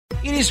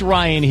It is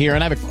Ryan here,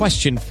 and I have a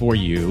question for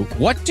you.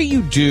 What do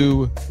you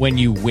do when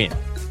you win?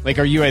 Like,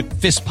 are you a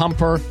fist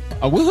pumper,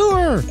 a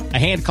woohooer, a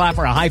hand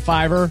clapper, a high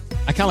fiver?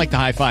 I kind of like the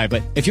high five,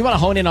 but if you want to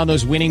hone in on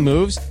those winning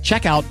moves,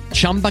 check out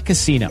Chumba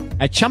Casino.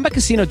 At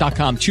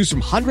ChumbaCasino.com, choose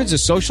from hundreds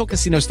of social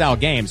casino-style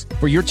games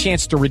for your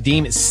chance to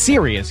redeem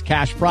serious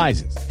cash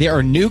prizes. There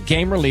are new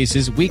game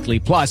releases weekly,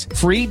 plus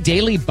free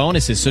daily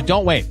bonuses. So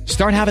don't wait.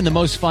 Start having the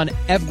most fun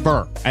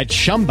ever at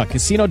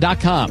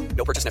ChumbaCasino.com.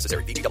 No purchase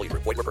necessary. VGW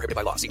Group. Void where prohibited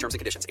by law. See terms and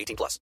conditions.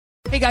 18+.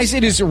 Hey guys,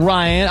 it is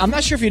Ryan. I'm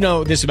not sure if you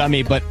know this about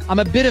me, but I'm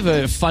a bit of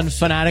a fun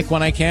fanatic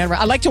when I can.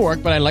 I like to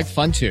work, but I like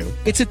fun too.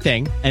 It's a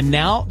thing. And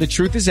now the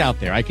truth is out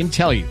there. I can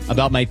tell you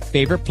about my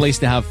favorite place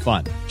to have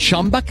fun.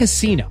 Chumba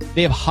Casino.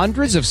 They have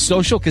hundreds of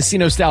social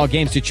casino style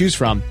games to choose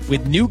from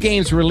with new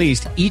games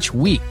released each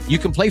week. You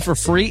can play for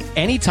free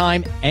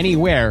anytime,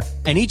 anywhere.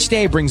 And each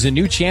day brings a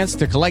new chance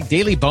to collect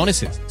daily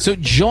bonuses. So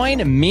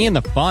join me in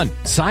the fun.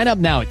 Sign up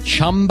now at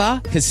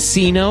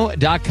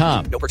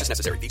ChumbaCasino.com. No purchase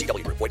necessary.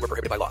 VGW Group. Void where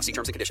prohibited by law. See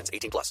terms and conditions.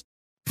 18+.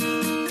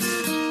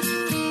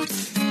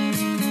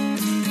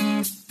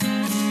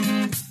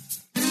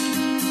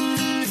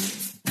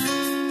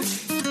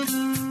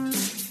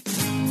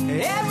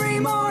 Every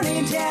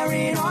morning,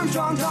 Taryn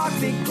Armstrong talks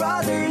Big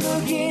Brother,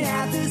 looking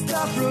at the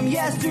stuff from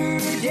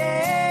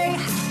yesterday.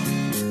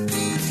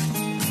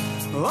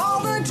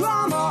 All the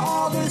drama,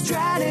 all the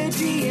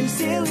strategy and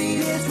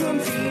silliness from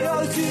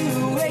Tito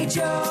to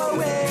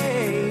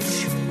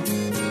HOH.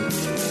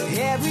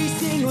 Every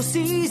single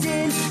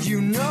season,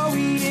 you know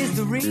he is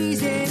the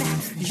reason.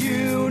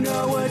 You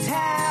know what's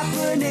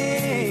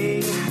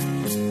happening.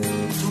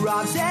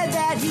 Rob said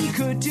that he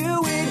could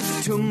do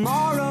it.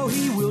 Tomorrow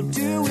he will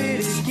do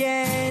it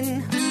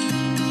again.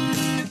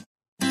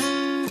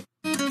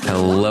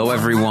 Hello,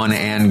 everyone,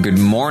 and good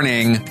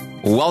morning.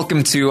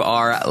 Welcome to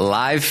our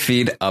live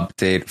feed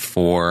update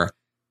for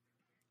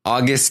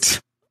August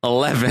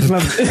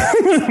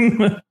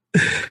 11th.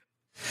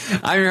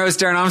 I'm your host,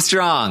 Darren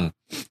Armstrong.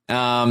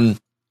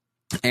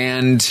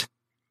 And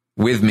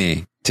with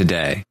me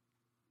today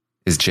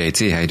is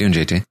JT. How you doing,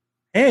 JT?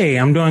 Hey,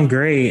 I'm doing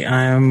great.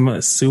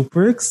 I'm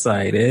super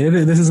excited.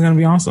 This is going to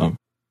be awesome.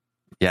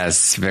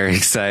 Yes, very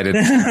excited.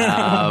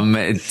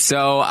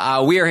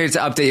 So we are here to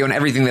update you on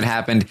everything that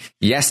happened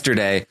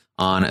yesterday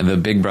on the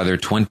Big Brother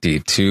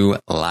 22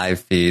 live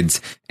feeds.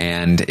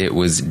 And it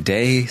was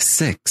day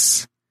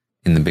 6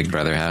 in the Big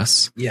Brother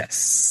house.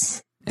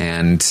 Yes.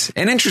 And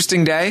an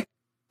interesting day.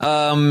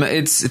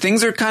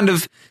 Things are kind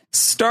of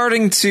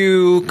starting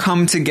to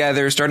come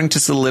together, starting to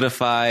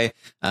solidify.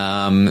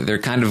 They're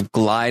kind of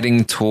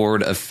gliding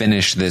toward a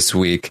finish this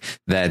week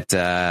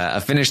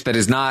a finish that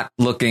is not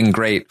looking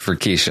great for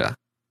Keisha.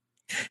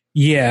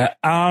 Yeah.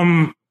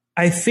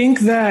 I think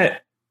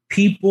that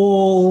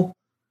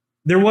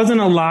there wasn't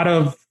a lot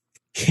of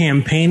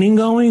campaigning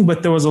going,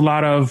 but there was a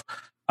lot of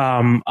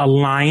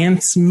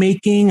alliance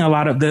making. A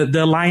lot of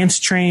the alliance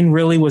train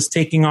really was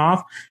taking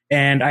off.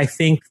 And I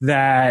think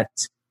that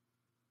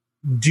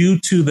due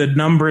to the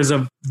numbers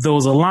of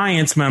those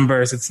alliance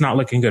members, it's not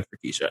looking good for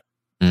Keisha.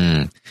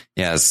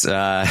 Yes.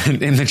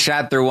 In the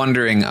chat, they're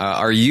wondering,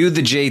 are you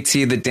the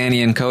JT that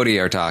Danny and Cody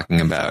are talking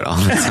about all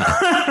the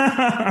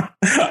time?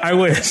 I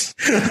wish.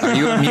 Are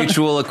you a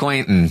mutual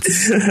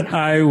acquaintance?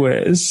 I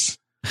wish.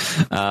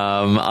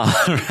 All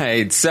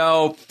right.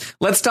 So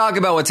let's talk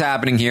about what's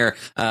happening here.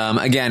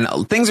 Again,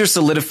 things are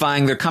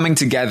solidifying. They're coming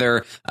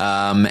together.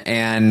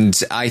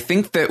 And I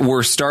think that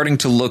we're starting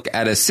to look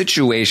at a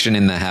situation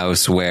in the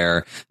house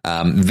where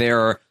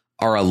there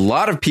are a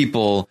lot of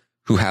people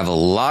who have a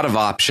lot of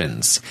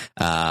options.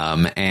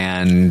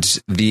 And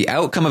the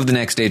outcome of the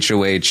next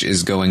HOH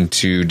is going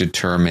to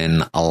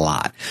determine a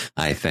lot,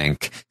 I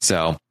think.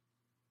 So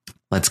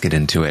let's get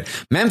into it.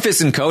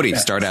 Memphis and Cody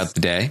start out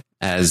the day,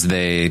 as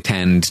they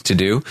tend to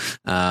do,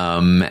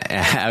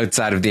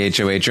 outside of the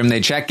HOH room.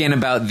 They check in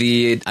about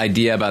the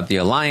idea about the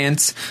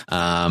alliance.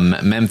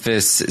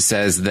 Memphis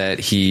says that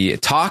he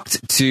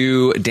talked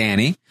to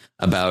Danny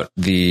about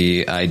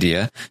the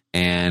idea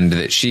and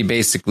that she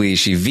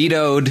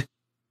vetoed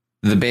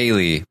the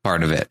Bailey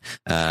part of it.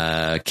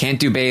 Can't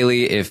do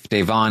Bailey if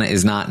Da'Vonne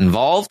is not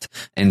involved.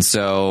 And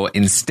so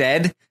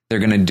instead, they're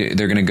going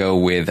to go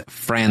with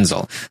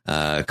Franzel.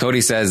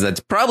 Cody says that's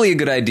probably a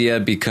good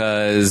idea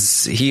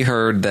because he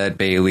heard that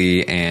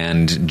Bailey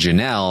and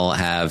Janelle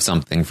have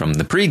something from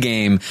the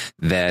pregame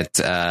that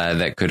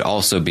could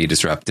also be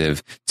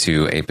disruptive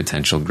to a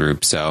potential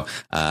group. So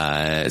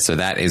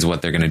that is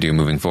what they're going to do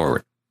moving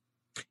forward.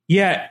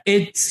 Yeah,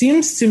 it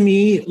seems to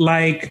me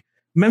like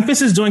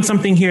Memphis is doing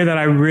something here that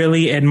I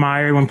really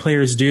admire when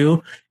players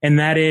do. And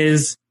that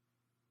is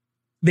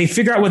they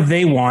figure out what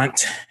they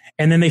want.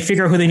 And then they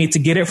figure out who they need to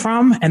get it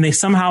from, and they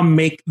somehow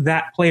make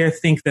that player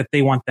think that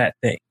they want that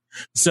thing.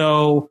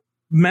 So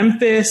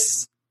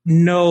Memphis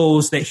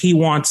knows that he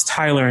wants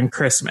Tyler and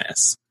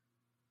Christmas.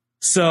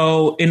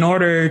 So in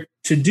order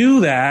to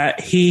do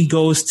that, he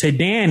goes to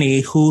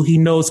Danny, who he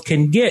knows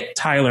can get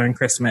Tyler and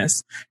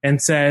Christmas,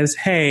 and says,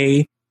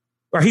 hey,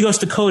 or he goes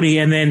to Cody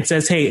and then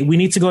says, hey, we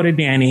need to go to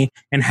Danny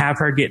and have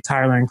her get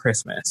Tyler and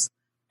Christmas.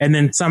 and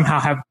then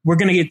somehow we're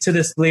going to get to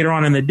this later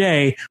on in the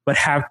day, but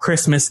have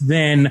Christmas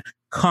then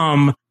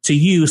come to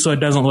you so it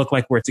doesn't look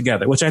like we're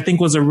together, which I think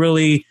was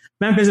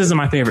Memphis isn't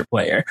my favorite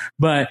player,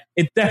 but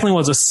it definitely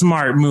was a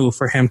smart move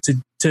for him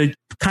to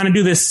kind of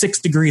do this 6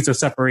 degrees of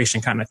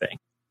separation kind of thing.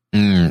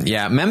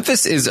 Yeah,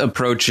 Memphis is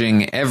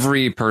approaching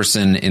every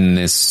person in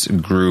this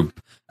group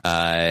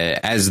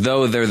as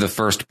though they're the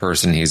first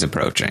person he's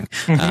approaching.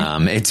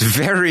 It's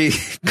very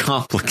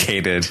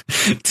complicated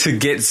to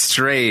get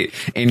straight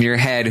in your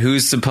head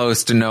who's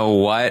supposed to know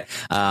what.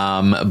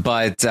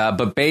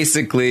 But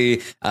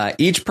basically,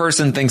 each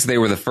person thinks they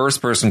were the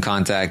first person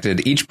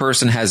contacted. Each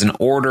person has an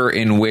order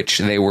in which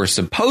they were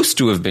supposed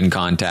to have been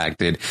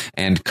contacted.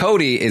 And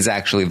Cody is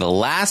actually the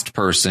last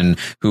person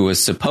who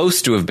was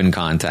supposed to have been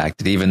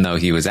contacted, even though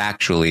he was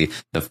actually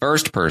the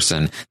first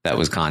person that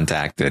was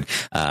contacted.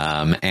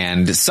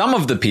 And some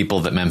of the people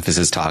that Memphis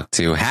has talked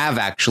to have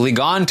actually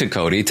gone to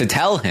Cody to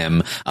tell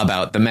him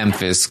about the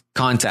Memphis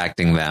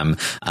contacting them.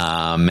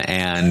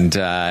 And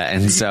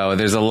so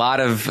there's a lot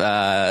of,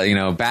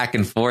 back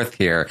and forth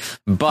here,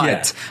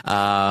 but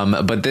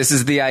this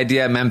is the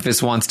idea.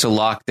 Memphis wants to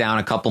lock down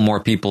a couple more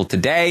people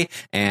today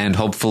and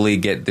hopefully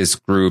get this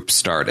group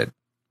started.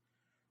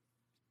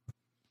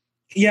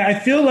 Yeah, I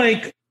feel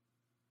like,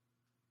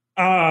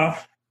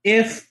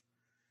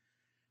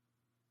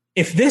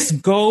 if this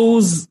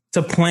goes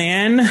to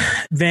plan,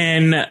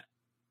 then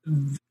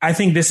I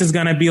think this is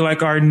going to be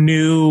like our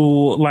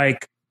new,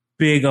 like,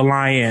 big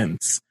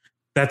alliance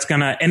that's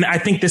going to, and I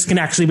think this can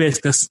actually be a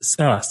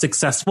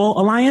successful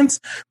alliance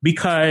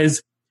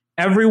because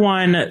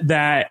everyone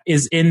that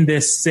is in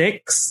this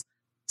 6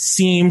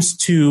 seems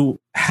to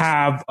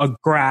have a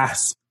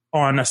grasp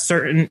on a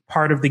certain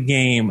part of the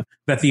game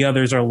that the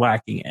others are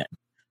lacking in.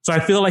 So I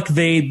feel like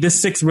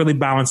this 6 really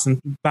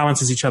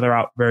balances each other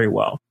out very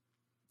well.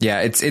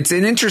 Yeah, it's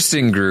an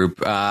interesting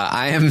group.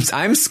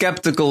 I'm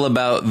skeptical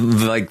about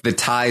like the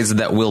ties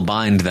that will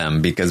bind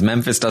them because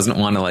Memphis doesn't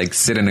want to like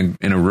sit in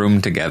a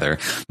room together.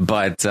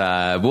 But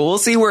we'll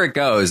see where it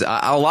goes.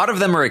 A lot of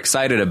them are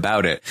excited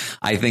about it.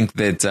 I think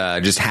that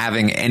just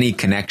having any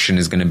connection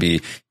is going to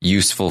be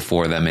useful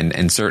for them,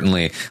 and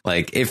certainly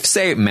like if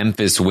say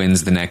Memphis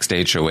wins the next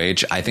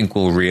HOH, I think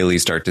we'll really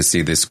start to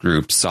see this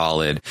group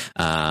solid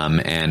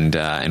and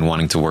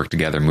wanting to work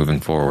together moving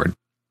forward.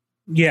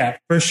 Yeah,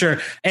 for sure.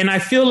 And I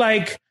feel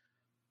like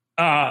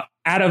out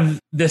of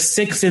the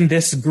 6 in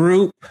this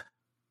group,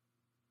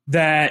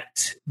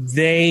 that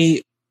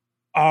they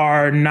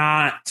are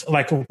not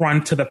like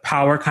run to the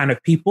power kind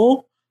of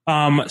people.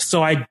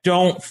 So I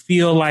don't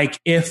feel like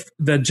if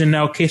the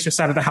Janelle Kaysher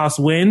side of the house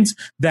wins,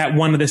 that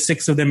one of the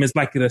 6 of them is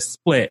likely to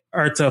split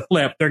or to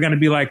flip. They're going to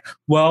be like,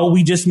 well,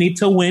 we just need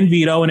to win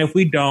veto. And if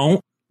we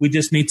don't, we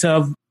just need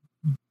to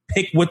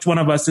pick which one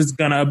of us is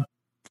going to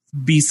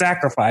be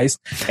sacrificed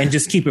and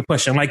just keep it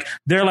pushing. Like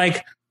they're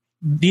like,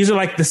 these are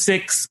like the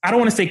 6, I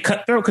don't want to say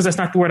cutthroat because that's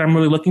not the word I'm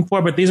really looking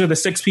for, but these are the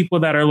 6 people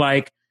that are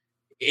like,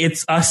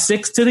 it's us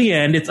 6 to the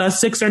end. It's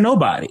us 6 or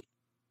nobody.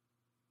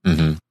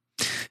 Mm-hmm.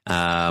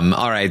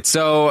 All right.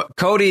 So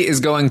Cody is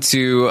going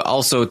to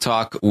also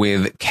talk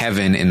with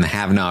Kevin in the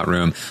Have Not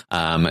room.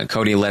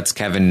 Cody lets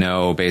Kevin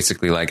know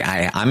basically like,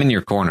 I'm in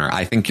your corner.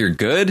 I think you're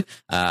good.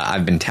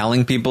 I've been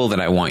telling people that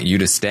I want you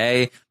to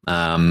stay.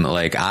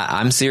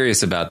 I'm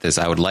serious about this.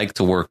 I would like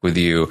to work with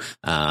you.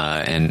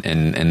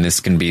 And this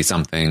can be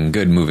something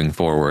good moving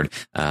forward.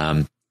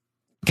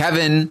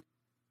 Kevin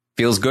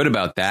feels good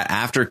about that.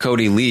 After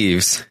Cody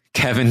leaves,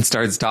 Kevin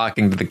starts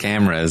talking to the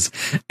cameras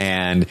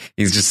and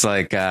he's just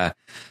like,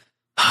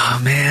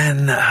 oh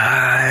man,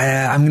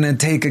 I'm going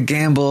to take a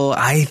gamble.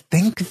 I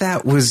think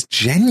that was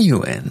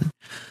genuine.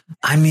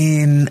 I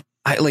mean,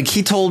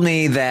 he told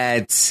me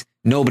that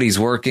nobody's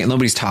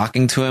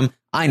talking to him.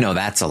 I know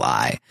that's a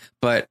lie,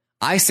 but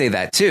I say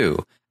that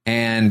too.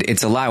 And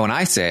it's a lie when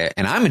I say it,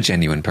 and I'm a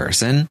genuine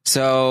person.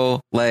 So,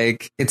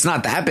 it's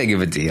not that big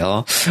of a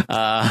deal.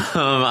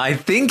 I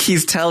think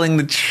he's telling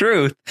the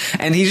truth.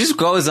 And he just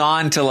goes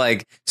on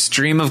to,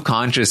 stream of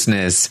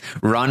consciousness,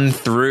 run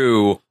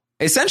through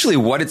essentially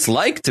what it's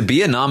like to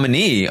be a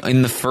nominee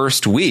in the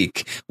first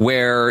week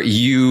where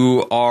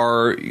you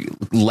are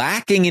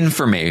lacking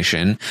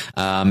information.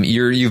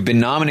 You've been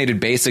nominated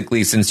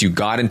basically since you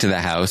got into the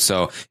house.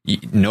 So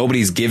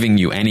nobody's giving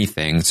you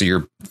anything. So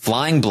you're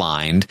flying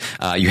blind.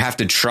 You have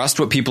to trust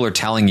what people are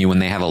telling you when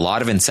they have a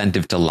lot of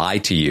incentive to lie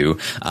to you.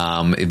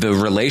 The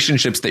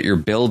relationships that you're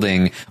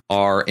building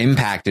are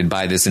impacted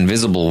by this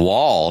invisible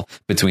wall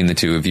between the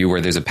two of you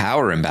where there's a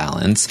power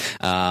imbalance.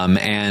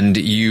 And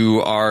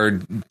you are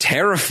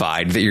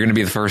terrified that you're going to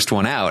be the first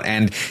one out.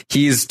 And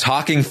he's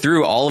talking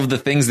through all of the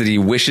things that he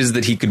wishes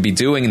that he could be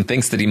doing and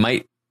thinks that he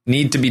might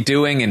need to be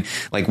doing. And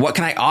what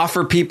can I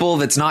offer people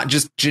that's not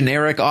just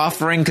generic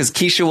offering? Because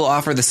Keisha will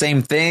offer the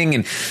same thing.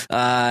 And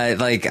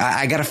I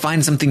got to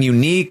find something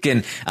unique.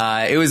 And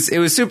it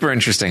was super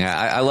interesting.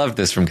 I loved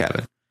this from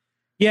Kevin.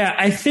 Yeah,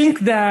 I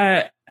think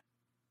that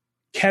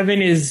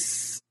Kevin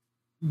is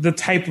the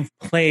type of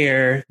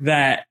player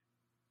that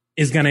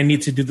is going to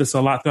need to do this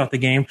a lot throughout the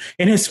game.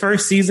 In his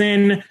first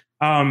season,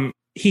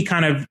 he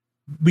kind of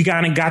we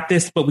kind of got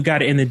this, but we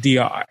got it in the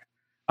DR,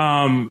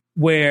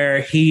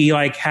 where he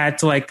like had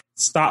to like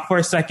stop for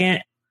a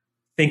second,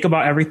 think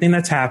about everything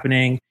that's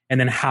happening, and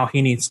then how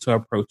he needs to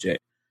approach it.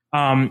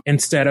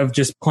 Instead of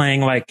just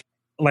playing like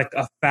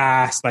a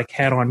fast, like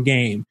head-on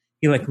game.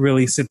 He like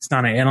really sits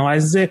down and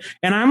analyzes it.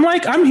 And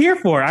I'm here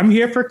for it. I'm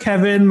here for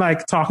Kevin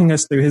like talking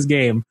us through his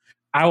game.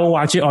 I will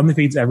watch it on the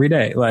feeds every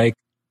day. Like,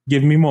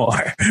 give me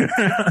more.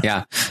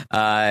 Yeah.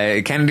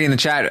 Kennedy in the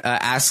chat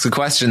asks a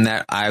question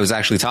that I was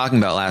actually talking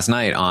about last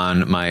night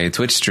on my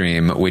Twitch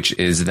stream, which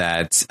is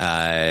that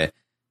a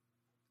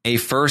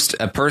first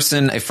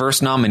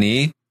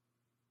nominee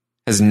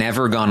has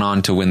never gone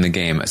on to win the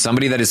game.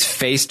 Somebody that has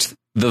faced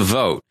the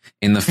vote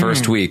in the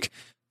first week,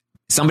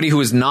 somebody who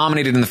was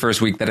nominated in the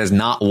first week that has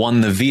not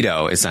won the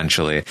veto,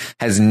 essentially,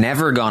 has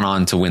never gone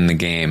on to win the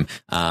game.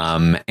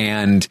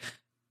 And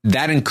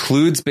that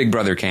includes Big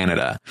Brother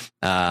Canada.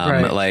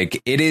 Right.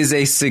 Like, it is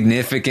a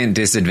significant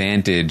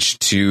disadvantage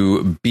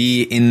to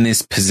be in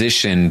this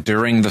position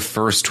during the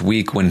first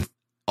week when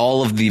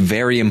all of the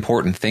very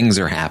important things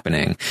are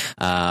happening.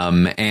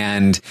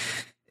 And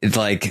it's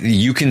like,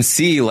 you can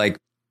see like,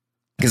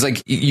 because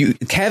like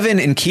Kevin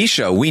and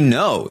Keisha, we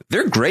know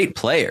they're great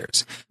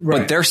players,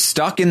 but they're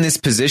stuck in this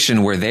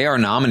position where they are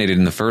nominated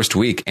in the first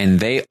week and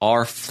they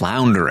are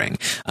floundering.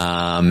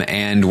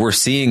 And we're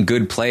seeing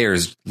good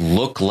players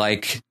look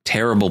like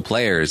terrible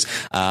players.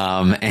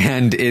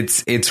 And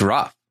it's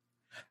rough.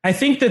 I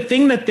think the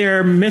thing that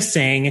they're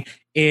missing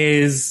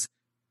is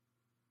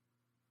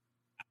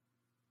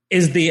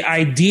the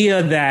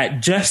idea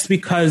that just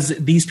because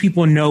these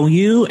people know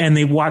you and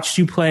they watched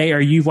you play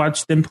or you've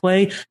watched them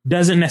play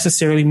doesn't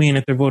necessarily mean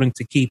that they're voting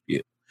to keep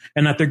you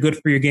and that they're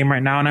good for your game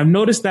right now. And I've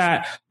noticed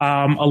that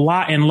a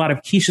lot in a lot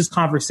of Keisha's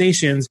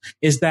conversations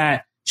is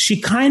that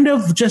she kind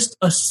of just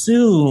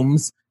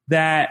assumes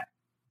that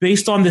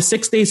based on the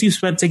 6 days you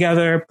spent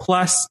together,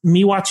 plus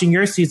me watching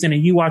your season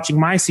and you watching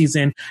my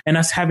season and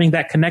us having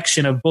that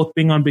connection of both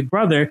being on Big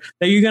Brother,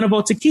 that you're going to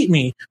vote to keep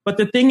me. But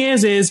the thing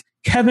is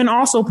Kevin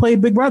also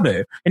played Big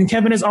Brother and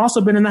Kevin has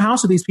also been in the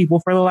house with these people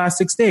for the last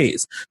 6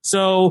 days.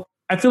 So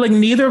I feel like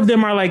neither of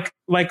them are like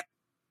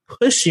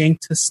pushing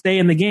to stay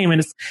in the game.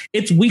 And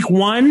it's week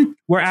one,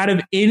 where out of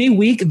any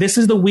week, this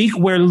is the week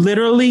where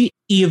literally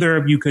either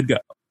of you could go.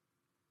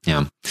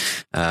 Yeah.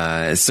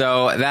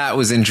 So that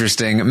was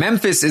interesting.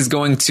 Memphis is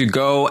going to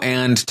go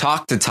and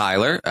talk to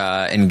Tyler,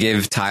 and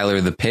give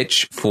Tyler the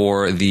pitch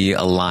for the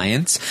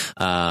alliance.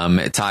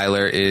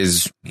 Tyler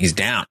he's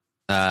down.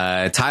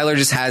 Tyler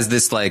just has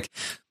this like,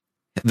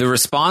 the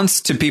response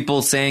to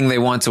people saying they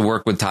want to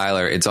work with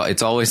Tyler,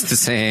 it's always the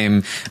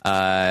same.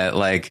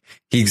 Like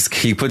he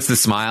puts the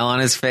smile on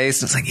his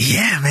face. And it's like,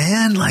 yeah,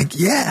 man. Like,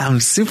 yeah,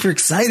 I'm super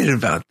excited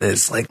about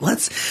this. Like,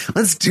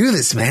 let's do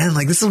this, man.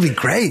 Like, this will be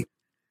great.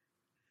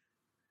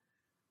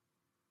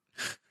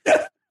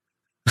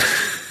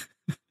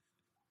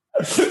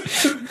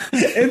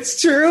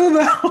 It's true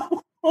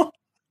though.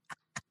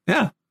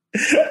 Yeah.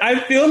 I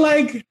feel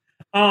like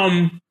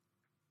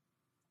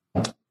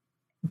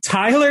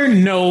Tyler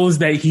knows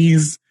that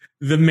he's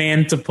the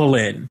man to pull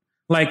in.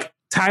 Like,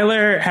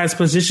 Tyler has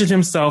positioned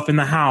himself in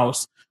the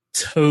house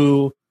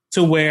to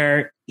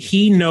where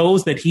he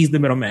knows that he's the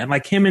middleman.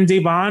 Like, him and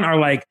Devon are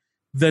like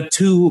the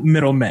two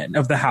middlemen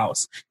of the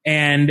house.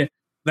 And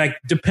like,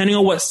 depending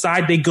on what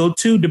side they go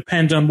to,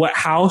 depends on what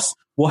house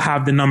will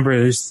have the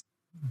numbers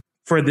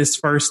for this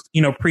first,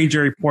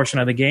 pre-jury portion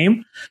of the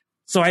game.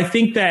 So I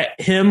think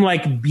that him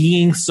like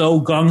being so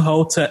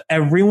gung-ho to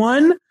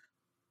everyone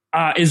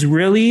is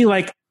really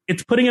like,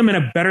 it's putting him in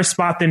a better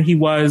spot than he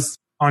was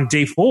on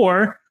day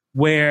 4,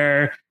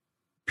 where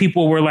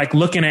people were like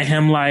looking at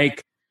him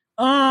like,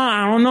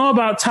 I don't know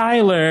about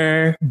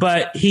Tyler,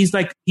 but he's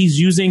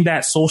using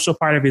that social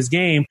part of his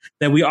game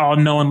that we all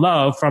know and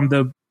love from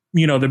the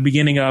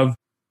beginning of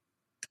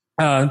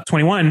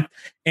 21.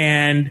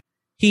 And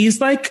he's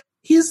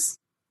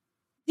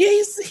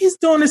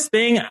doing his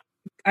thing,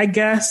 I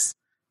guess.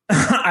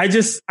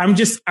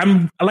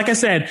 I'm like I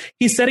said,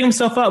 he's setting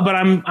himself up, but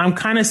I'm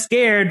kind of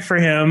scared for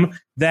him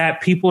that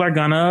people are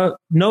gonna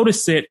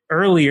notice it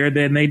earlier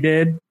than they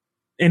did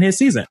in his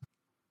season.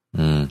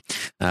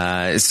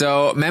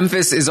 So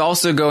Memphis is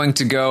also going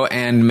to go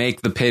and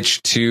make the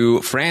pitch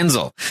to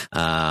Franzel.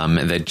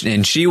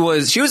 And she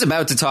was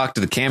about to talk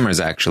to the cameras,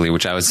 actually,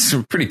 which I was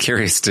pretty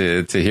curious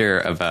to hear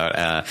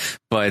about.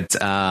 But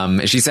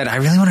she said, I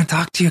really want to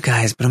talk to you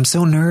guys, but I'm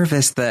so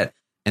nervous that,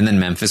 and then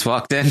Memphis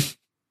walked in.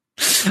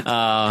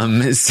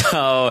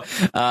 So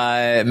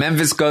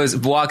Memphis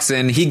walks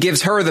in, he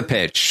gives her the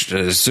pitch,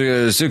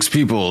 6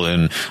 people,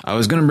 and I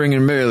was going to bring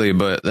in Bailey,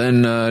 but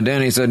then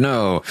Danny said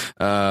no.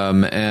 So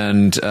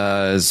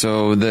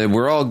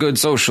we're all good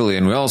socially,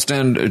 and we all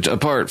stand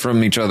apart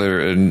from each other,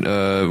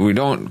 and we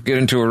don't get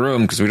into a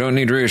room because we don't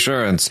need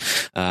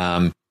reassurance.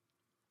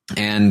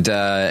 And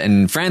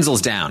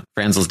Franzel's down.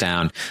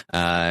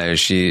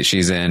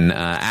 She's in,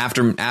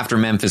 after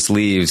Memphis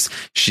leaves,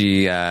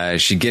 she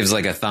gives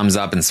like a thumbs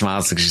up and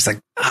smiles. She's like,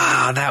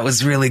 that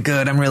was really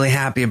good. I'm really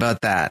happy about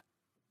that.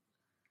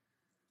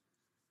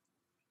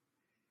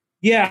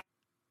 Yeah.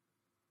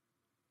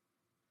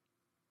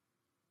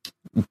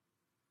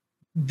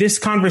 this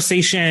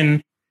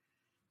conversation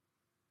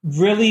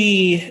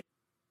really,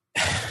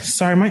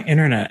 sorry, my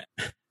internet.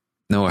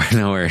 No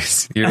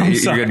worries. You're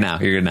good now.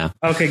 You're good now.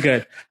 Okay,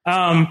 good.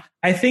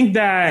 I think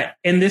that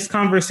in this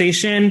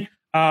conversation,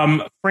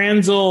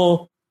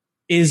 Franzel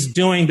is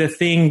doing the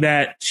thing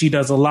that she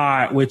does a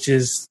lot, which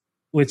is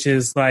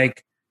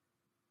like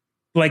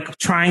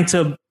trying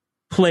to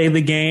play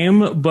the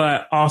game,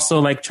 but also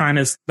like trying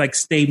to like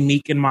stay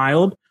meek and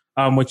mild,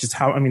 which is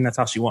that's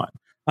how she won.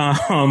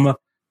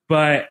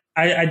 But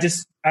I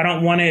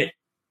don't want it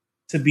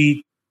to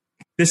be,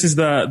 this is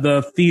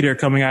the theater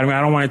coming out of me.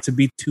 I don't want it to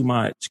be too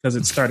much because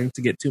it's starting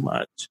to get too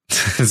much.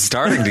 It's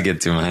starting to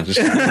get too much.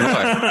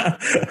 I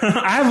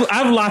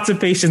have lots of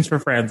patience for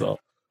Franzel.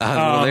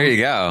 Well, there you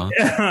go.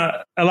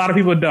 A lot of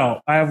people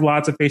don't. I have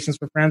lots of patience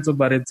for Franzel,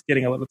 but it's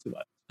getting a little too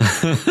much.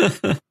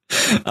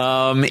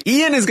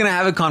 Ian is going to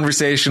have a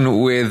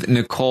conversation with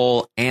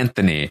Nicole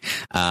Anthony,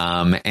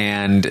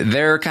 and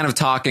they're kind of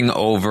talking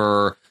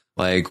over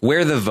like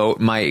where the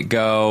vote might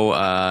go.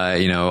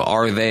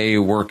 Are they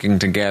working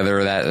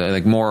together? That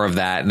like more of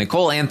that.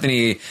 Nicole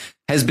Anthony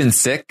has been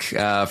sick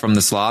from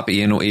the slop.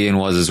 Ian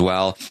was as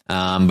well.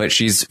 But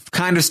she's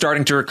kind of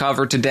starting to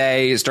recover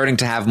today, starting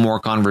to have more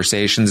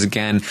conversations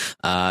again.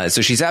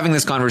 So she's having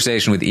this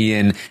conversation with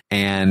Ian,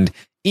 and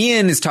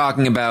Ian is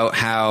talking about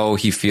how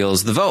he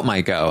feels the vote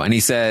might go. And he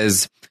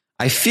says,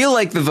 I feel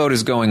like the vote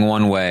is going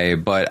one way,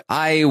 but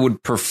I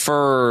would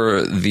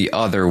prefer the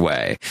other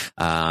way.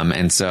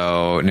 And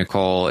so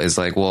Nicole is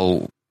like,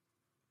 well,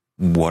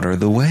 what are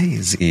the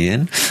ways,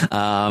 Ian?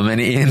 And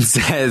Ian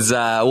says,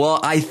 well,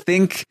 I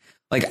think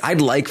like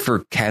I'd like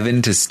for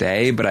Kevin to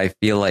stay, but I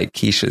feel like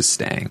Keisha's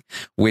staying,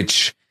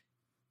 which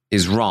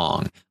is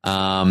wrong.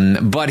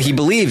 But he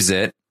believes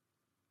it.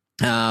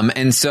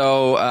 And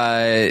so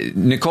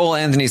Nicole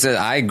Anthony said,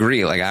 I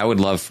agree. Like, I would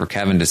love for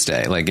Kevin to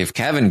stay. Like, if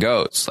Kevin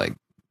goes, like,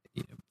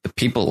 the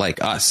people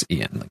like us,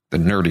 Ian, like the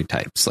nerdy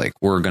types, like,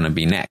 we're going to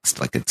be next.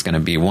 Like, it's going to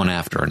be one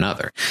after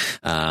another.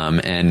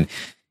 And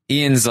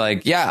Ian's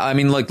like, yeah, I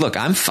mean, like, look,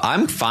 I'm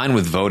fine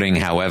with voting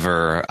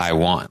however I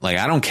want. Like,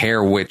 I don't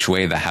care which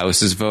way the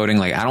House is voting.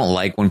 Like, I don't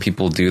like when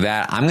people do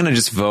that. I'm going to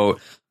just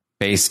vote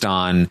based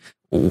on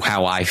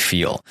how I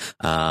feel.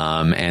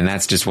 And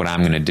that's just what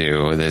I'm going to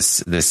do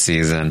this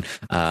season.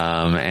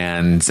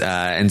 And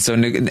so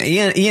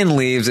Ian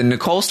leaves and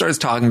Nicole starts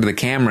talking to the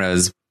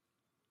cameras,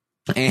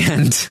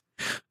 and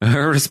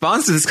her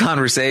response to this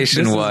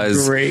conversation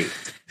was great.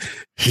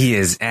 He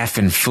is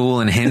effing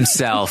fooling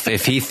himself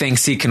if he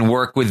thinks he can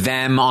work with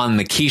them on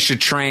the Keisha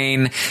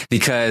train,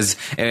 because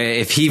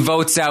if he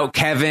votes out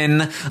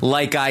Kevin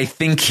like I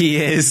think he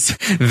is,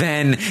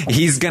 then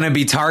he's going to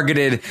be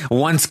targeted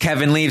once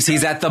Kevin leaves.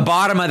 He's at the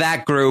bottom of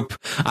that group.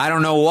 I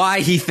don't know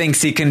why he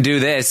thinks he can do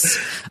this.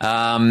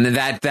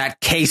 That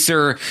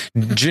Kaser,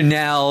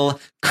 Janelle,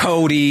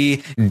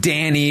 Cody,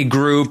 Danny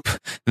group,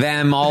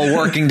 them all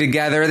working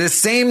together. The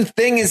same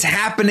thing is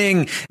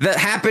happening that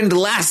happened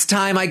last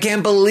time. I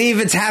can't believe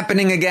it's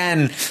happening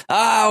again.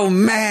 Oh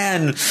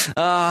man.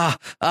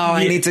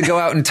 I need to go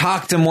out and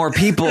talk to more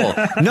people.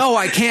 No,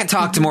 I can't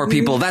talk to more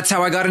people. That's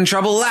how I got in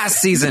trouble last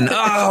season.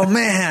 Oh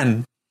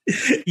man.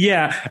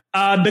 Yeah.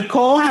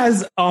 Nicole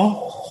has a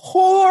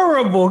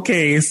horrible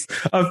case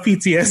of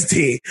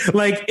PTSD.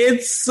 Like,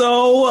 it's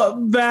so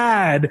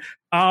bad.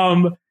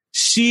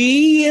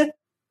 She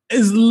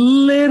is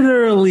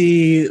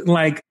literally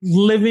like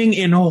living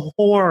in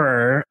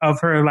horror of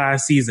her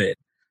last season.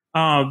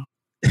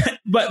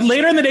 But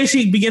later in the day,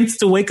 she begins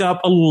to wake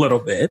up a little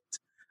bit.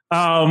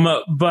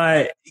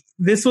 But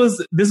this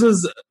was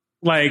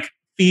like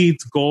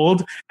feeds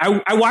gold.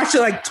 I watched it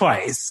like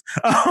twice,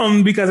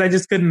 because I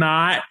just could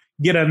not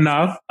get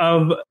enough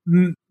of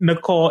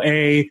Nicole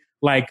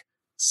like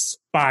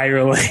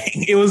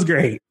spiraling. It was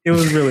great. It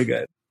was really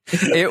good.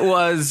 It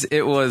was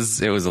a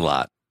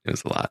lot. It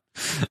was a lot.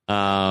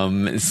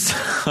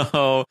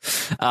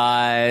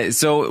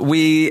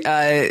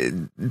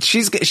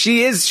 She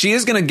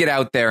is going to get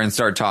out there and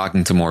start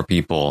talking to more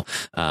people.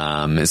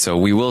 So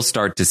we will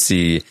start to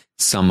see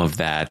some of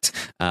that.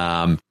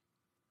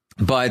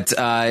 But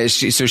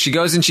she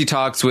goes and she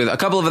talks with a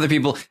couple of other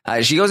people.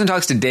 She goes and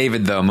talks to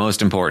David, though,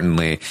 most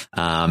importantly.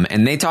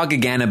 And they talk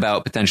again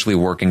about potentially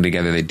working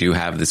together. They do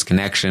have this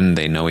connection.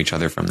 They know each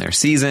other from their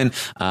season.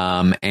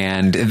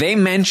 And they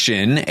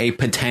mention a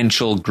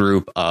potential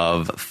group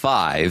of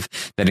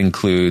 5 that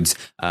includes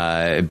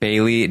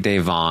Bailey,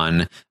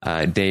 Davon,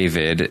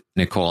 David,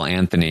 Nicole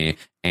Anthony,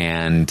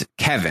 and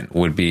Kevin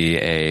would be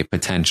a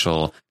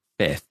potential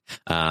 5th.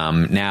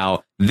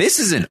 Now, this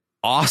is an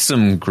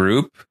awesome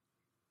group.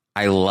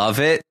 I love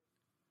it.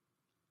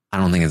 I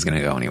don't think it's going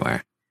to go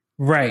anywhere.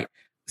 Right.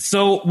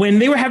 So when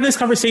they were having this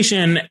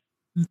conversation,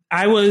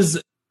 I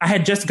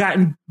had just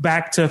gotten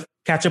back to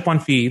catch up on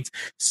feeds.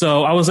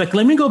 So I was like,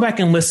 let me go back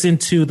and listen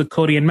to the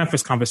Cody and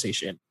Memphis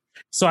conversation.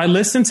 So I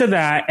listened to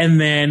that. And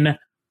then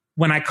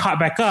when I caught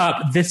back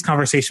up, this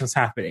conversation was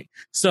happening.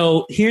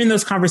 So hearing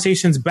those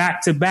conversations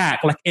back to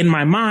back, like in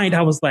my mind,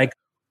 I was like,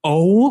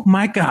 oh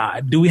my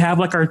God, do we have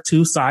like our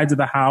two sides of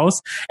the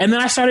house? And then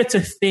I started to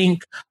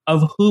think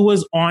of who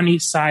was on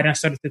each side. And I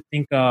started to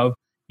think of,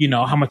 you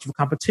know, how much of a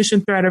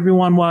competition threat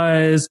everyone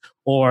was,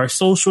 or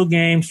social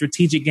game,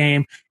 strategic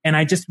game. And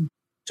I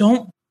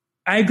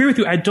agree with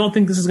you. I don't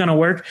think this is going to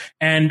work.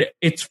 And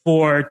it's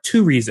for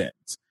two reasons.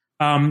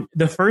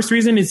 The first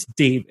reason is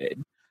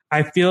David.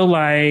 I feel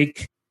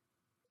like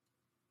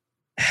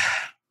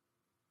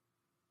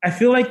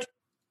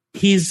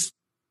he's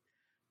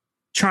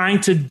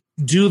trying to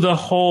do the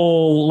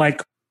whole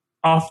like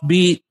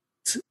offbeat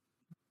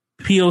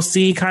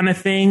POC kind of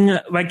thing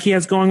like he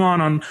has going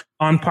on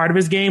part of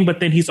his game, but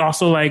then he's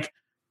also like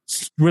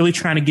really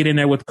trying to get in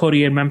there with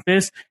Cody and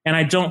Memphis. And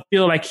I don't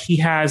feel like he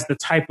has the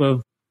type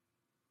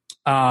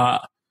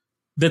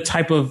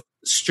of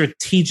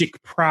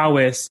strategic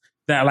prowess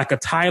that like a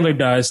Tyler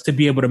does to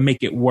be able to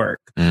make it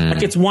work.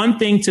 Like it's one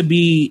thing to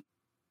be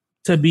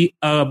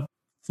a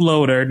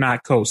floater,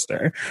 not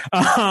coaster.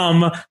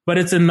 But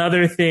it's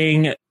another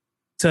thing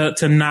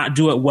to not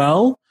do it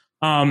well.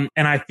 And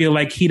I feel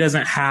like he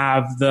doesn't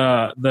have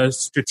the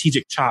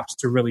strategic chops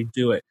to really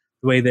do it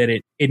the way that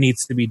it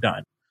needs to be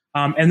done.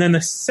 And then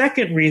the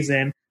second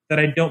reason that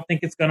I don't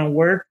think it's going to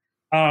work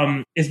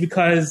is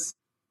because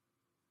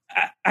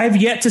I've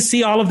yet to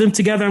see all of them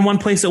together in one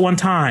place at one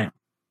time,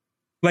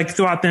 like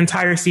throughout the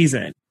entire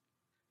season.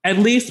 At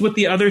least with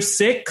the other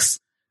 6,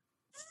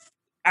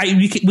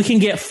 we can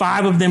get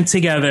 5 of them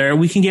together.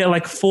 We can get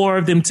like 4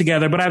 of them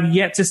together, but I've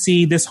yet to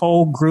see this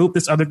whole group,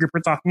 this other group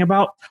we're talking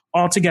about,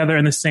 all together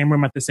in the same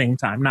room at the same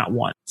time, not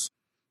once.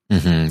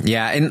 Mm-hmm.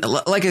 Yeah. And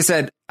like I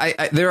said,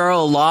 there are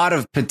a lot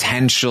of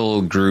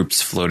potential groups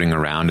floating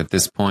around at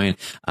this point.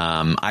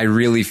 I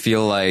really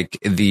feel like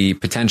the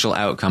potential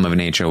outcome of an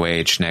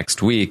HOH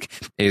next week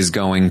is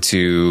going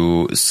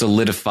to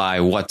solidify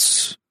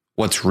what's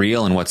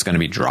real and what's going to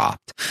be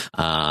dropped.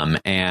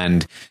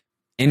 And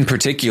in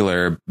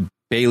particular,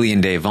 Bailey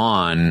and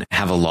Da'Vonne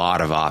have a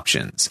lot of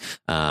options.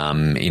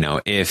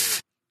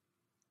 If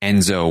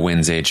Enzo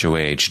wins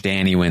HOH,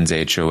 Danny wins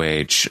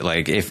HOH,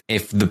 like if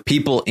the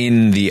people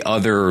in the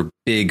other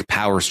big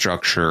power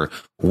structure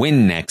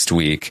win next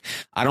week,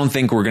 I don't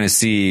think we're going to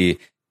see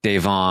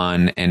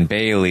Da'Vonne and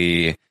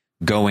Bailey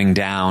going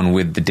down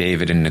with the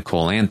David and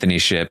Nicole Anthony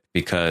ship,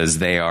 because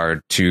they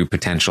are 2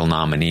 potential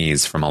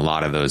nominees from a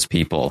lot of those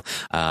people.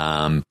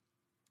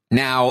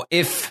 Now,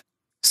 if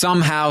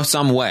somehow,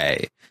 some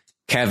way,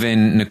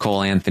 Kevin,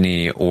 Nicole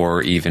Anthony,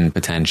 or even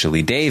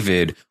potentially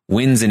David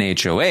wins an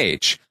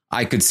HOH,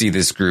 I could see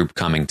this group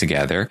coming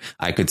together.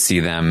 I could see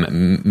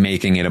them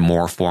making it a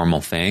more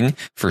formal thing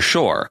for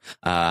sure.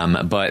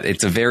 But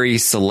it's a very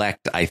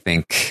select, I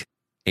think,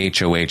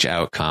 HOH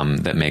outcome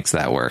that makes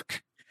that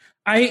work.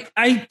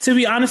 I to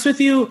be honest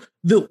with you,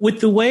 with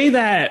the way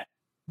that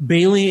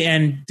Bailey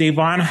and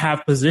Da'Vonne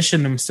have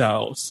positioned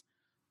themselves,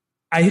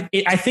 I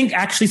think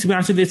actually, to be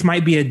honest with you, this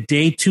might be a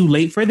day too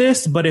late for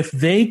this, but if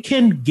they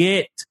can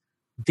get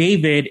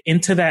David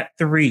into that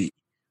 3,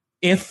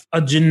 if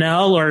a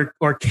Janelle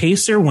or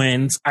Kaysar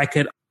wins, I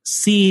could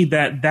see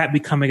that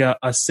becoming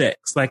a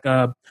 6, like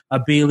a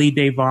Bailey,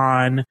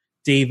 Da'Vonne,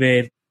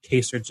 David,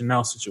 Kaysar,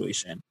 Janelle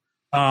situation.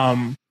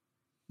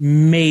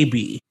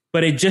 Maybe,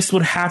 but it just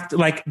would have to,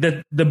 like,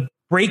 the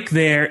break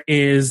there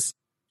is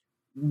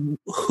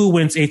who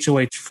wins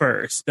HOH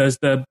first. Does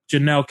the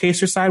Janelle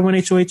Kaysar side win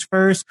HOH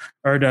first,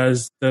 or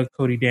does the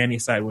Cody Danny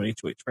side win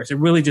HOH first? It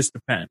really just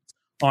depends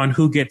on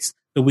who gets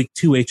the week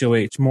 2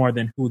 HOH more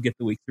than who would get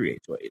the week 3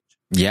 HOH.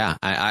 Yeah,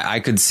 I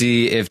could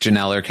see if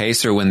Janelle or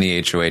Kaysar win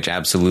the HOH.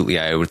 Absolutely.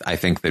 I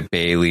think that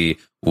Bailey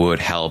would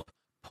help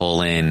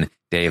pull in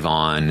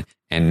Da'Vonne,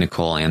 and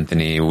Nicole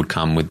Anthony would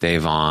come with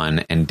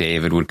Da'Vonne, and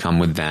David would come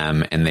with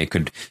them, and they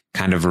could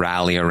kind of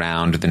rally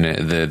around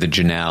the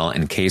Janelle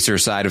and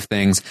Kaysar side of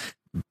things.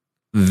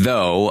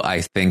 Though I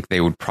think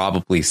they would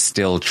probably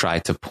still try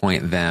to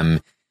point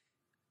them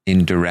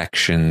in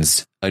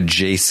directions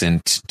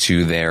adjacent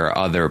to their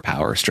other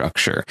power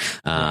structure.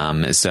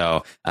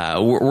 So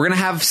we're going to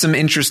have some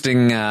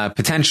interesting,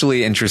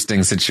 potentially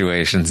interesting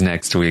situations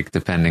next week,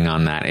 depending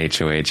on that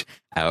HOH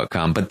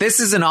outcome. But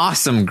this is an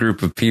awesome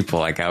group of people.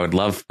 Like, I would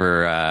love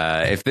for,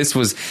 if this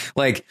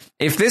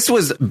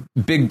was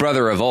Big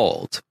Brother of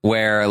old,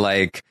 where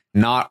like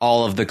not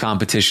all of the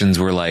competitions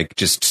were like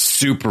just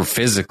super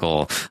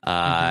physical.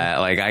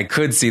 Like, I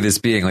could see this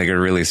being like a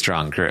really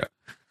strong crew.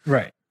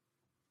 Right.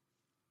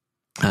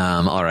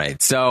 All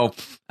right. So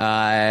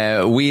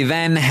we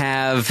then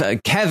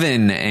have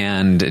Kevin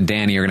and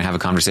Danny are going to have a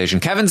conversation.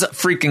 Kevin's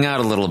freaking out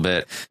a little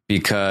bit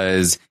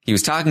because he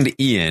was talking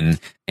to Ian,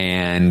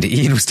 and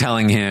Ian was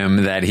telling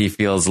him that he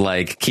feels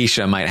like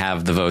Keisha might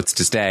have the votes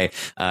to stay.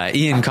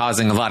 Ian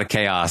causing a lot of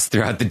chaos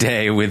throughout the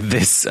day with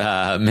this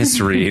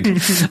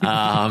misread.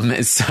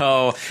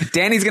 So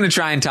Danny's going to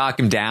try and talk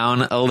him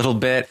down a little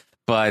bit,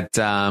 but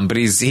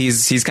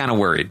he's kind of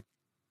worried.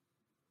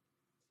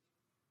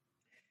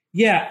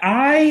 Yeah,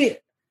 I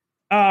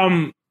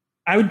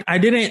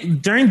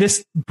didn't, during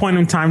this point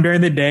in time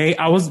during the day,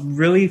 I was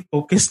really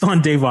focused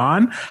on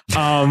Da'Vonne.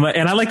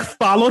 And I like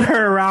followed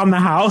her around the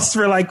house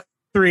for like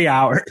 3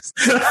 hours,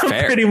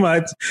 pretty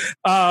much.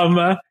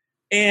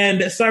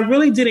 And so I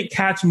really didn't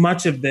catch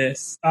much of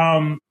this.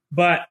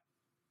 But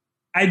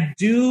I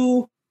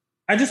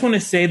just want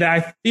to say that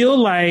I feel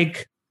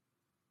like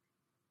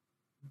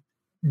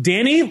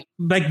Danny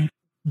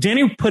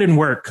put in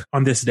work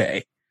on this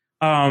day.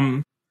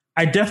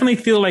 I definitely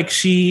feel like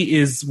she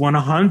is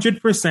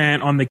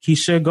 100% on the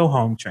Keisha go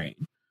home train.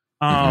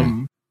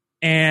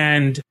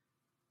 And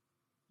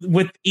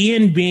with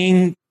Ian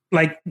being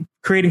like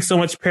creating so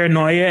much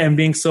paranoia and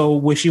being so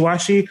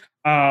wishy-washy,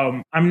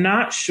 I'm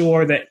not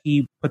sure that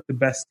he put the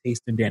best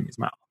taste in Danny's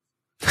mouth.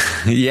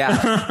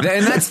 Yeah.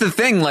 And that's the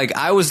thing. Like,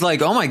 I was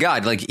like, oh my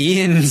God, like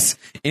Ian's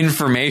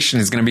information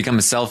is going to become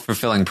a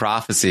self-fulfilling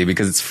prophecy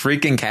because it's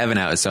freaking Kevin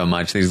out so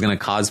much that he's going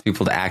to cause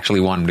people to actually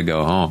want him to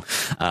go home.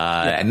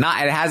 And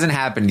it hasn't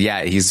happened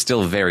yet. He's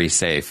still very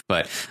safe,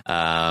 but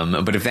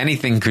if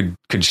anything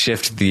could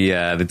shift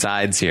the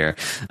tides here,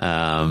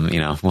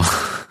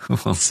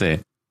 we'll see.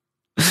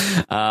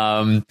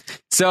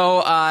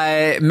 So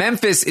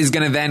Memphis is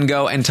going to then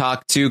go and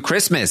talk to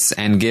Christmas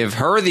and give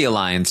her the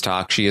alliance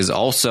talk. She is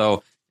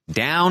also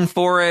down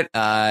for it.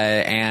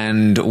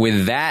 And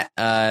with that,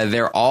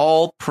 they're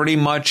all pretty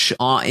much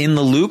in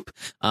the loop,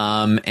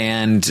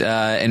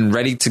 and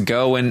ready to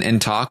go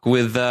and talk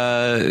with,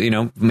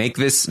 make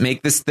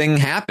this thing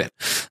happen.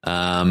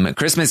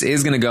 Christmas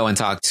is going to go and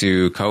talk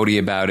to Cody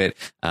about it.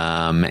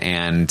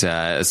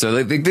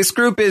 So this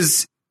group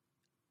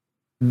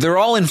they're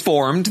all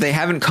informed. They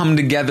haven't come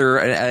together,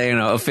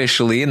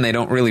 officially, and they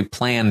don't really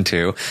plan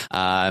to.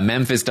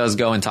 Memphis does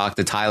go and talk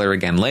to Tyler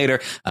again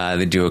later.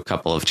 They do a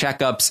couple of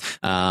checkups,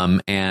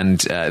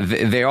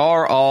 they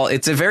are all.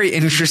 It's a very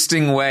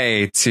interesting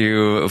way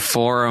to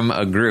form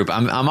a group.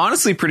 I'm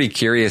honestly pretty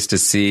curious to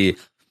see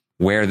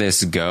where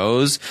this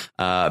goes,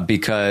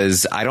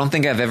 because I don't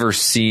think I've ever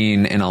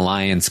seen an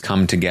alliance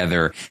come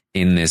together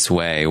in this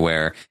way,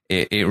 where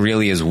it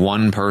really is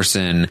one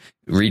person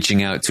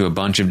reaching out to a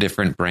bunch of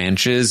different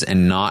branches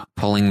and not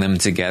pulling them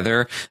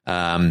together.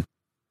 We'll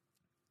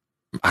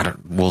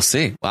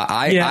see.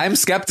 I'm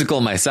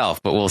skeptical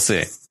myself, but we'll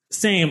see.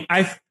 Same.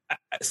 I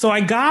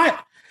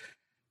got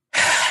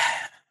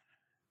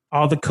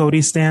all the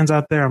Cody stands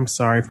out there. I'm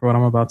sorry for what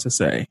I'm about to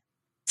say.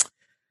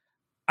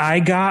 I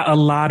got a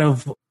lot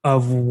of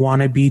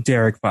wannabe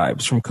Derek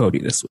vibes from Cody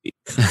this week.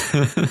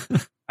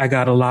 I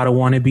got a lot of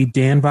wannabe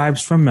Dan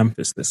vibes from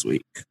Memphis this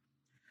week.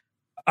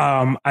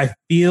 I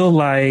feel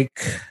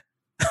like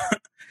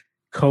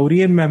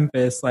Cody and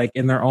Memphis, like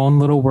in their own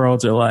little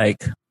worlds, are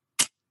like,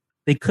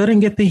 they couldn't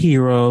get the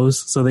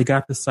heroes, so they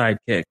got the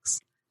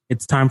sidekicks.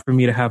 It's time for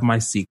me to have my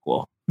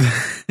sequel.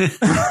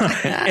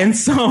 And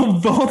so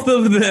both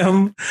of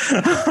them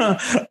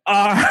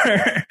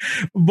are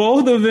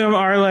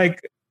like,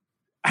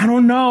 I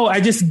don't know. I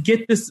just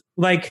get this,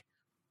 like,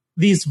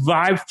 these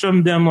vibes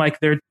from them. Like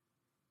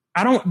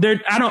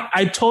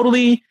I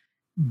totally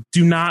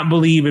do not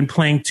believe in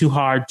playing too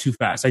hard, too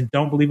fast. I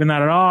don't believe in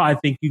that at all. I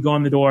think you go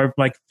in the door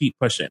like feet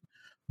pushing,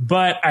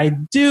 but I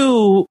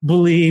do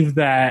believe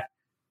that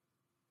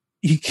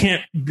you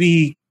can't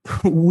be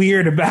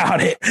weird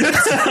about it.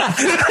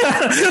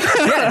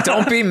 Yeah.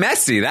 Don't be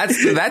messy. That's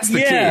the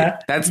key.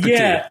 That's the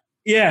key.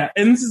 Yeah.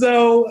 And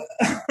so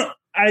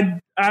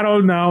I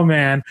don't know,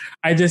 man.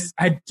 I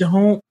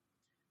don't,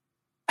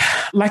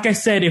 like I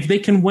said, if they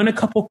can win a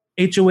couple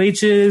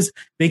HOHs,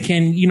 they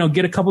can,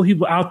 get a couple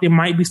people out, they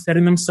might be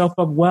setting themselves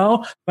up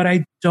well, but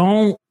I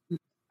don't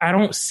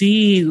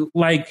see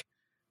like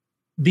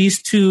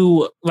these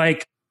two,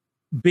 like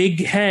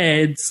big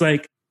heads,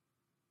 like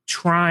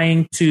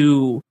trying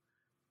to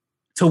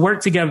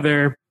work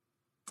together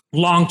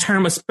long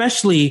term,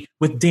 especially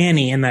with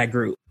Danny in that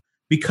group,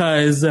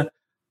 because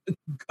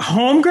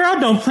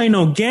homegirl don't play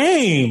no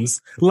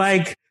games.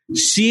 Like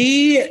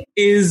she's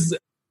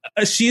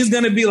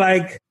going to be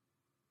like,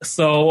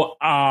 so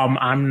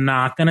I'm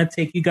not going to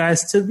take you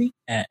guys to the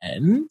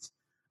end.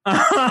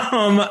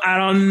 I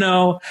don't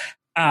know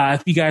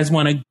if you guys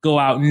want to go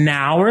out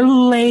now or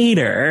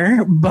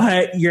later,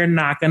 but you're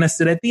not going to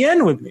sit at the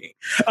end with me.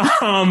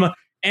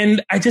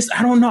 And I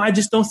don't know. I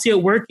just don't see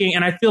it working.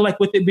 And I feel like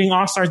with it being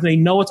All-Stars, they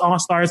know it's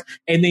All-Stars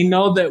and they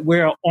know that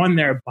we're on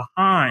their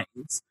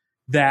behinds,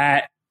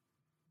 that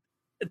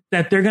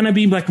they're going to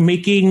be like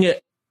making,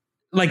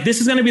 like,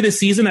 this is going to be the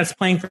season that's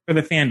playing for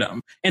the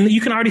fandom. And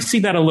you can already see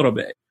that a little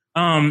bit,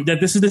 that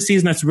this is the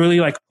season that's really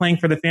like playing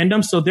for the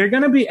fandom. So they're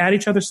going to be at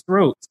each other's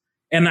throats.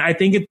 And I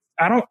think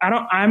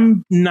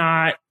I'm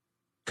not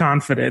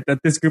confident that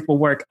this group will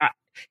work.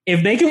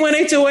 If they can win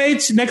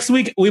HOH next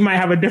week, we might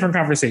have a different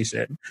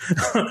conversation.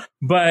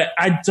 But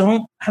I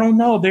don't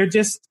know. They're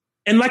just,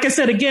 and like I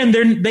said, again,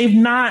 they've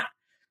not,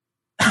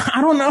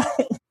 I don't know.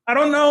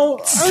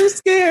 I'm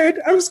scared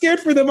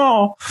for them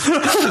all.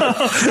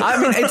 I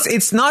mean,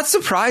 it's not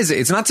surprising.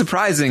 It's not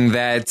surprising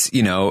that,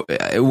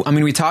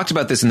 we talked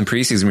about this in the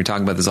preseason. We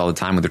talk about this all the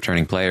time with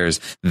returning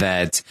players,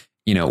 that,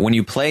 when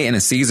you play in a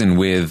season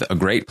with a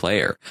great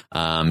player,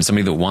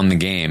 somebody that won the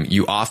game,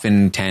 you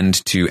often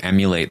tend to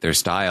emulate their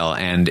style.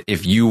 And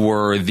if you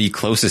were the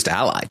closest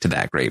ally to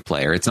that great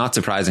player, it's not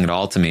surprising at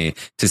all to me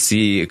to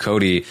see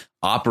Cody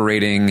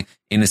operating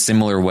in a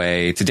similar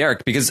way to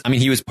Derek, because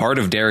he was part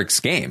of Derek's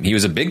game. He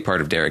was a big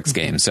part of Derek's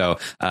game. So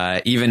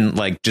even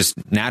like just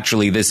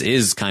naturally, this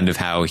is kind of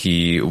how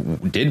he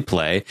did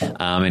play.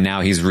 And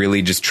now he's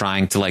really just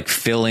trying to like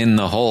fill in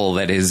the hole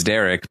that is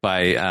Derek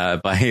by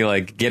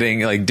like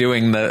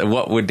doing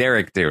what would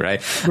Derek do,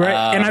 right?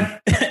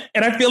 Right.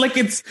 And I feel like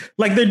it's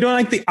like they're doing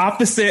like the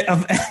opposite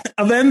of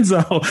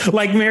Enzo.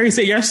 Like Mary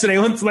said yesterday,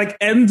 it's like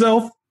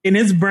Enzo in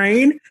his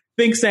brain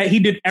thinks that he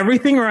did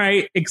everything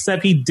right,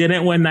 except he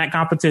didn't win that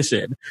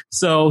competition.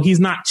 So he's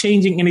not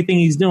changing anything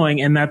he's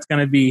doing, and that's going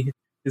to be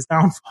his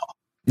downfall.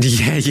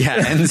 Yeah.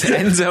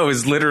 Enzo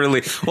is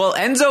literally,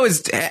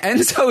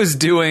 Enzo is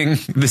doing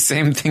the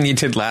same thing he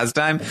did last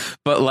time,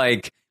 but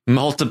like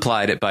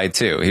multiplied it by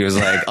 2. He was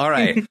like, all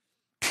right,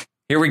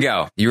 here we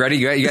go. You ready?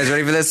 You guys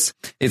ready for this?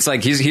 It's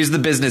like, here's the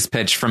business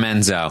pitch from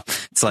Enzo.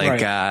 It's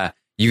like,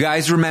 you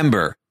guys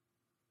remember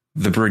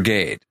the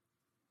Brigade.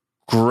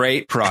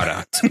 Great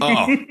product.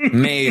 Oh,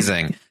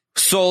 amazing.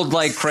 Sold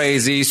like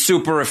crazy,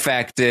 super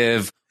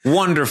effective,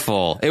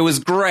 wonderful. It was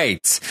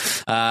great.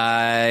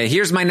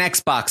 Here's my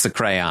next box of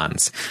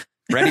crayons.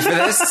 Ready for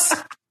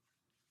this?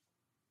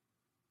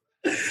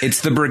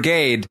 It's the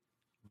Brigade,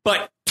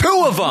 but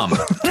 2 of them.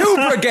 2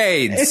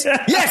 brigades.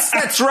 Yes,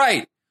 that's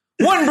right.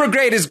 1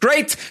 brigade is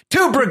great.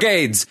 2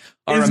 brigades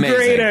are amazing.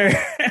 Greater.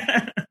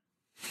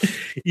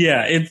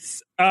 Yeah,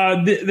 it's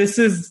this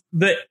is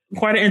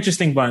quite an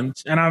interesting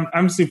bunch, and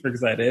I'm super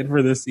excited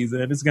for this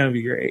season. It's going to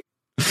be great.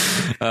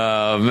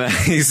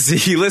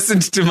 He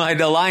listened to my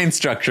alliance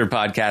structure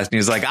podcast, and he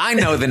was like, "I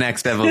know the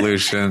next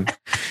evolution.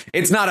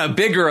 It's not a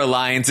bigger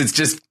alliance; it's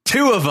just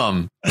 2 of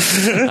them."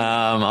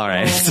 All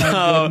right,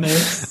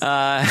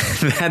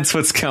 that's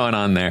what's going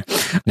on there.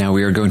 Now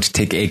we are going to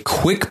take a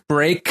quick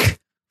break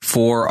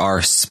for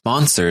our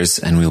sponsors,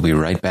 and we'll be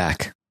right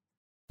back.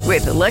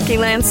 With the Lucky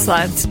Land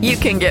Slots, you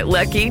can get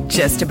lucky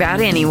just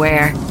about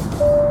anywhere.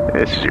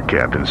 This is your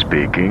captain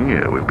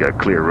speaking. We've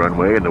got clear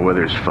runway and the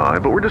weather's fine,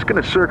 but we're just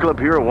going to circle up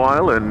here a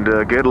while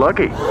and get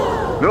lucky.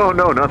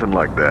 No, nothing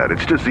like that.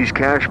 It's just these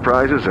cash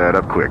prizes add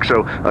up quick.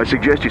 So I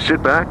suggest you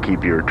sit back,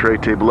 keep your tray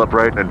table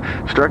upright, and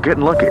start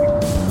getting lucky.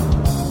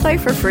 Play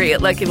for free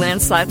at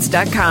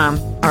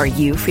LuckyLandSlots.com. Are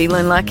you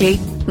feeling lucky?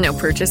 No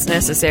purchase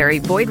necessary.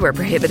 Void where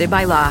prohibited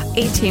by law.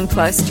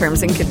 18+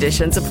 terms and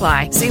conditions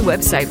apply. See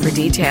website for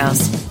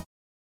details.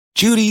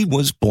 Judy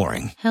was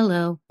boring.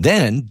 Hello.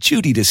 Then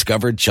Judy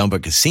discovered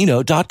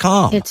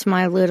ChumbaCasino.com. It's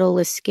my little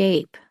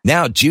escape.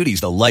 Now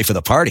Judy's the life of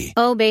the party.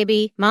 Oh,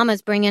 baby,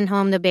 mama's bringing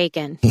home the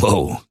bacon.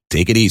 Whoa,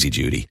 take it easy,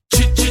 Judy.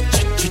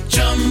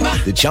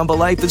 The Chumba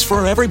life is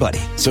for everybody.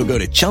 So go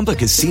to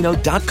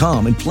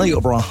ChumbaCasino.com and play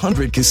over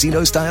 100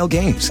 casino-style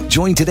games.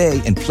 Join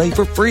today and play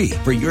for free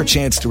for your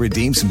chance to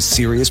redeem some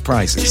serious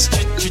prizes.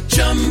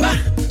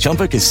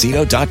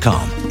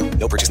 ChumbaCasino.com.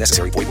 No purchase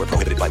necessary. Void where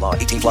prohibited by law.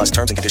 18+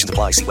 terms and conditions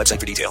apply. See website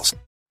for details.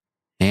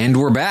 And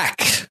we're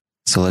back.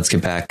 So let's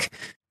get back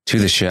to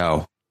the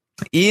show.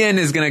 Ian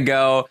is going to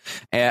go,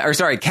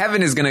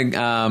 Kevin is going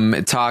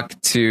to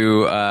talk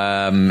to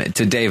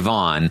Dave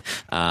Vaughn.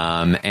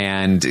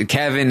 And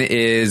Kevin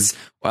is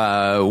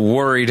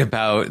worried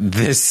about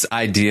this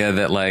idea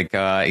that like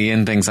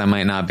Ian thinks I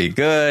might not be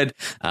good.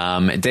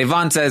 Dave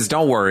Vaughn says,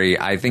 "Don't worry,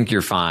 I think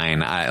you're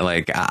fine.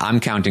 I'm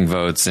counting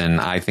votes,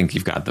 and I think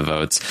you've got the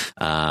votes."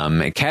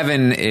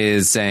 Kevin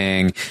is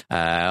saying,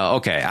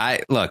 "Okay,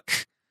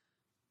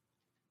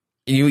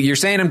 you're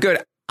saying I'm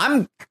good.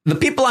 The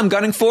people I'm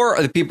gunning for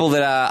are the people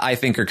that I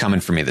think are coming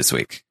for me this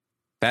week.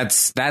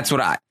 That's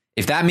what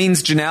if that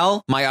means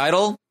Janelle, my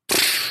idol,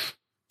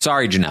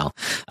 sorry, Janelle.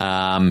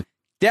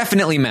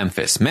 Definitely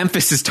Memphis.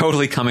 Memphis is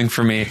totally coming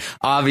for me.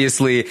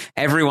 Obviously,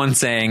 everyone's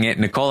saying it.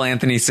 Nicole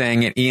Anthony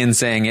saying it. Ian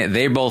saying it.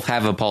 They both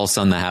have a pulse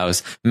on the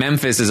house.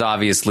 Memphis is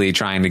obviously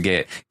trying to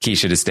get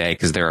Keisha to stay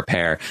because they're a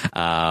pair.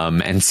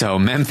 And so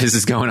Memphis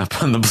is going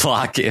up on the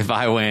block if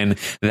I win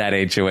that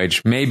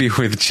HOH, maybe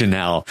with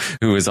Janelle,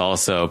 who is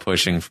also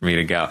pushing for me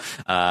to go.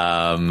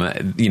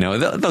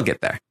 They'll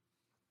get there.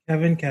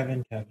 Kevin.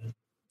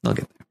 They'll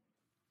get there.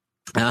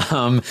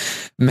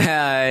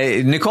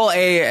 Nicole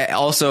A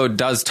also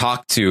does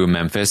talk to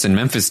Memphis, and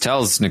Memphis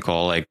tells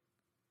Nicole, like,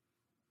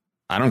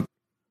 I don't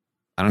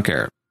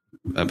care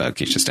about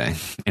Keisha staying.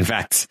 In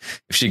fact,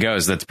 if she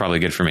goes, that's probably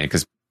good for me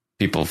because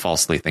people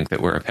falsely think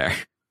that we're a pair.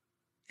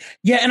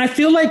 Yeah, and I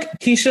feel like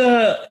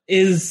Keisha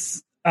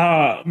is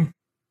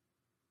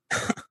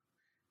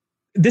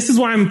this is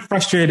why I'm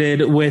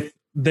frustrated with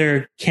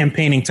their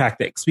campaigning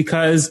tactics,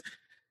 because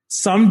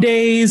some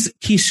days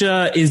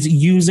Keisha is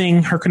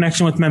using her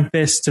connection with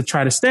Memphis to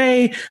try to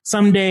stay.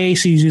 Some days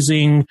she's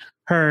using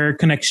her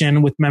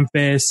connection with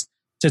Memphis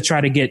to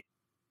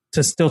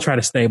still try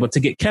to stay, but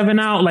to get Kevin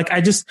out. Like,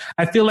 I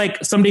feel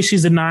like some days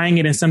she's denying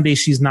it and some days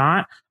she's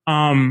not.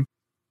 And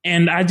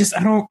I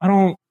don't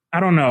know. I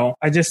don't know.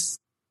 I just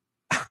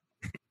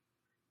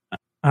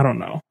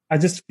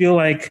feel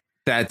like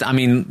That, I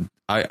mean,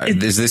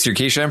 is this your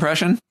Keisha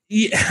impression?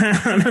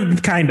 Yeah,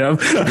 kind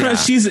of. Yeah.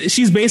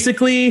 She's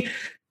basically,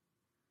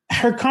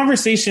 her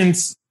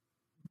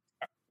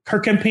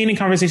campaigning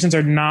conversations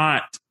are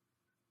not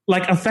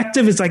like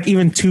effective. Is like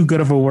even too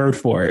good of a word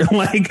for it.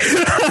 Like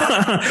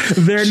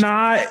they're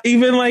not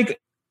even like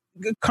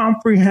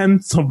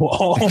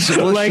comprehensible.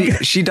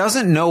 Like she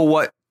doesn't know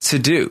what to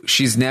do.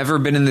 She's never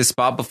been in this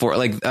spot before.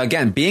 Like,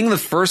 again, being the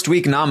first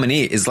week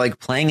nominee is like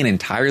playing an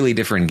entirely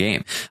different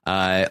game.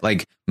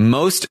 Like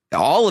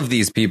all of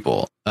these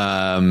people,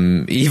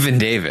 even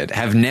David,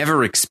 have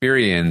never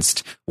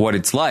experienced what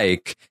it's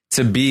like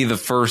to be the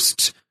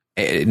first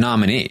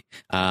nominee,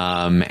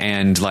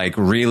 and like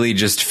really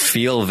just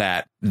feel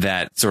that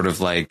sort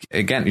of like,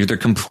 again, they're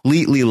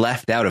completely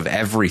left out of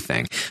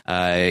everything.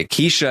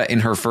 Keisha in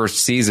her first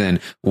season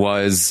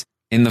was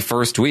in the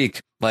first week,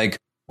 like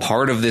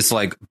part of this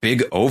like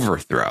big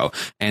overthrow,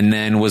 and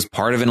then was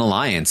part of an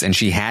alliance, and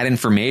she had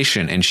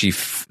information, and she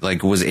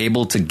was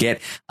able to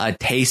get a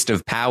taste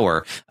of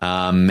power.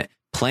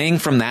 Playing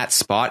from that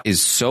spot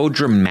is so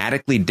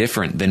dramatically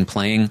different than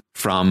playing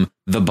from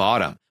the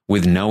bottom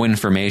with no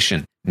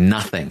information,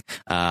 nothing.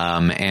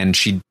 And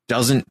she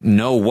doesn't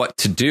know what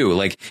to do.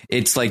 Like,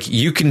 it's like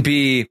you can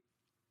be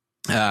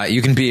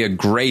a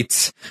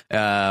great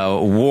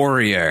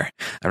warrior,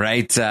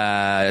 right?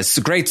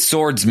 Great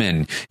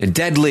swordsman,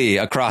 deadly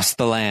across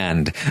the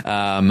land.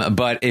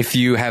 But if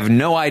you have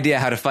no idea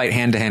how to fight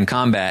hand-to-hand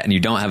combat and you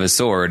don't have a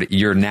sword,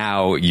 you're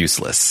now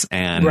useless,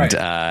 and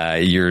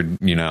you're,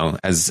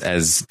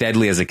 as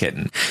deadly as a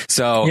kitten.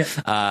 So,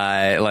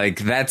 like,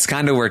 that's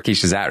kind of where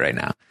Keisha's at right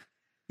now.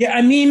 Yeah,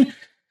 I mean,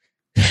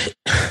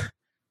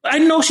 I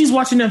know she's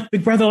watching a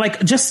Big Brother, like,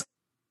 just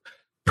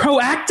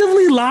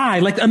proactively lie.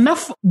 Like,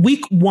 enough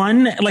week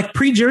one, like,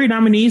 pre-jury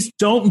nominees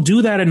don't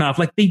do that enough.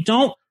 Like, they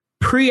don't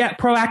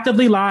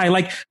proactively lie.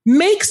 Like,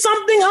 make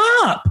something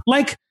up.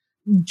 Like,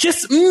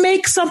 just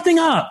make something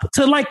up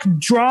to, like,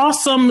 draw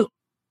some,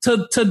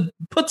 to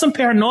put some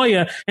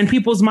paranoia in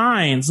people's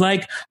minds.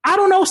 Like, I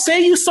don't know, say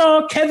you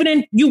saw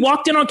you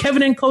walked in on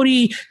Kevin and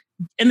Cody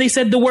and they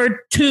said the word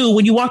 2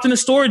 when you walked in the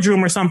storage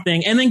room or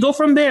something, and then go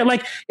from there.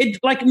 Like,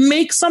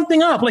 make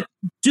something up. Like,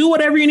 do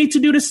whatever you need to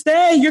do to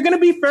stay. You're going to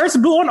be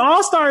first boo on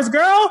All Stars,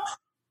 girl.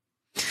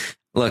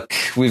 Look,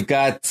 we've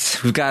got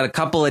a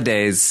couple of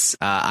days.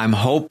 I'm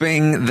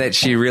hoping that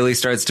she really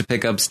starts to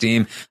pick up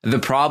steam. The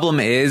problem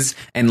is,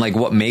 and like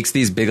what makes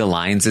these big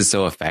alliances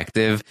so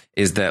effective,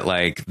 is that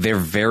like they're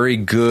very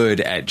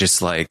good at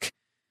just like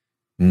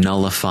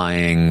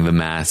nullifying the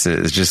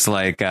masses, just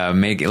like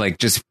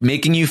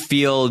making you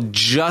feel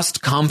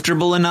just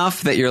comfortable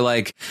enough that you're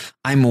like,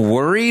 I'm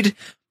worried,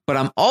 but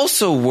I'm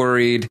also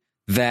worried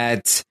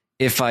that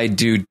if I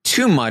do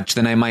too much,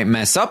 then I might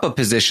mess up a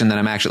position that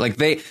I'm actually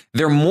like,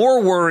 they're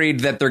more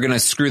worried that they're going to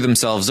screw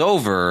themselves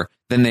over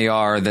than they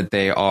are that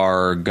they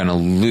are going to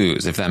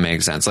lose, if that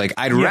makes sense. Like,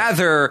 I'd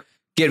rather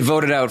get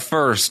voted out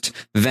first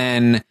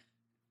than,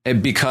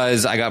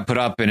 because I got put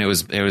up and it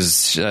was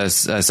a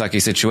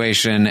sucky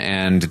situation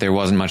and there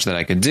wasn't much that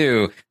I could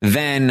do,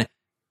 then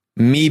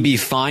me be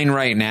fine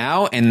right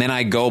now, and then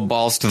I go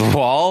balls to the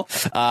wall,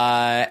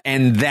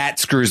 and that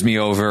screws me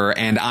over,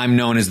 and I'm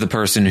known as the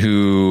person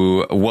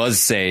who was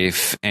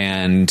safe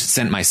and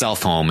sent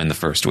myself home in the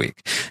first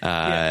week.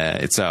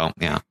 So,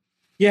 yeah.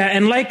 Yeah,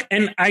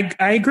 and I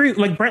agree,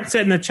 like Brent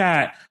said in the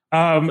chat,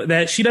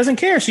 that she doesn't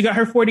care. She got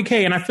her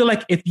 40K, and I feel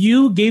like if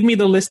you gave me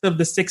the list of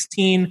the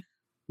 16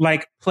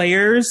 like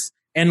players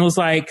and was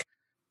like,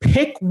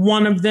 pick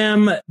one of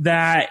them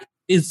that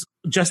is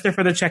just there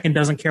for the check and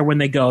doesn't care when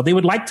they go. They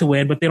would like to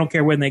win, but they don't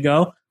care when they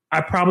go.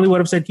 I probably would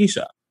have said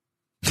Keisha.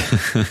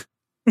 I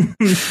mean,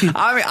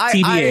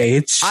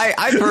 TBH.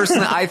 I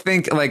personally, I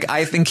think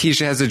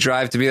Keisha has a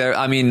drive to be there.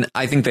 I mean,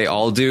 I think they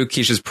all do.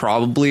 Keisha's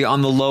probably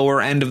on the lower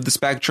end of the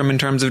spectrum in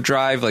terms of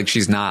drive. Like,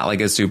 she's not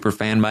like a super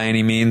fan by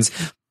any means,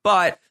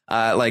 but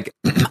like,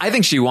 I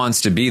think she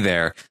wants to be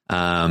there.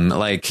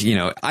 I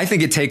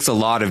think it takes a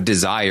lot of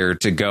desire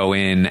to go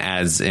in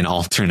as an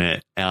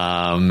alternate,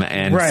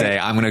 and say,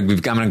 I'm going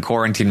to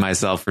quarantine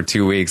myself for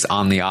 2 weeks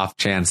on the off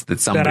chance that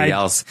somebody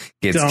else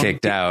gets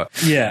kicked out.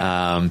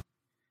 Yeah.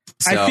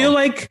 I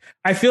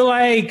feel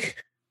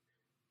like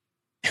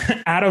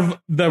out of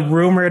the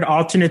rumored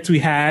alternates we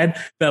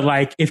had, that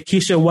like, if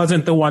Keisha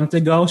wasn't the one to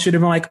go, should have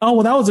been like, oh,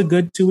 well, that was a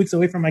good 2 weeks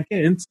away from my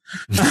kids.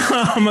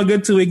 I'm a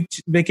good 2 week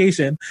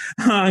vacation.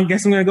 I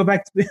guess I'm going to go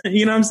back to,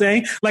 you know what I'm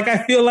saying? Like,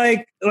 I feel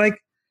like,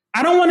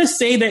 I don't want to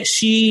say that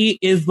she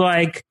is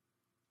like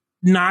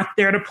not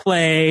there to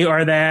play,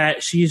 or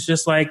that she's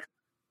just like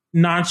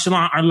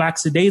nonchalant or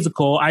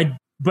lackadaisical.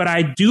 But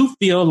I do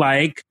feel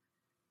like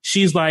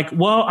she's like,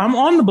 well, I'm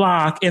on the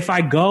block. If I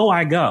go,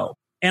 I go.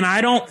 And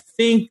I don't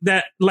think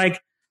that, like,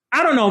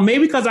 I don't know,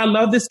 maybe because I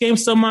love this game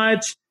so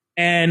much,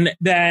 and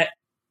that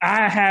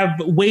I have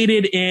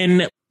waited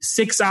in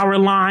 6-hour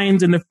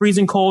lines in the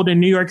freezing cold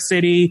in New York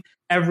City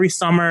every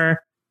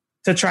summer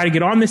to try to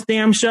get on this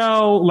damn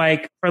show,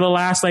 like, for the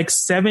last, like,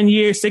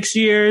 6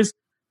 years.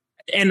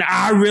 and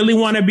I really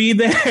want to be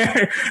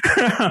there,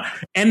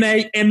 and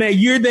that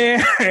you're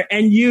there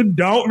and you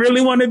don't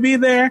really want to be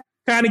there,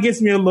 kind of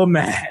gets me a little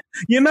mad.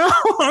 I'm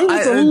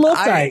just a little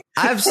tight.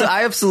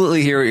 I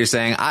absolutely hear what you're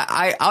saying.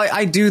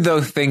 I do,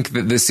 though, think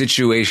that the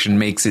situation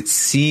makes it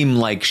seem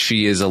like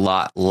she is a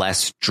lot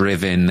less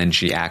driven than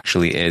she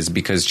actually is,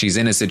 because she's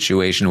in a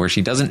situation where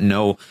she doesn't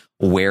know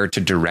where to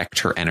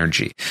direct her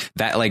energy.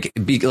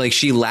 That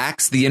she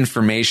lacks the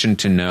information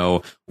to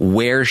know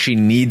where she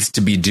needs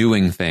to be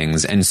doing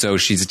things. And so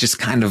she's just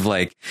kind of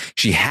like,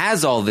 she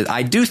has all the,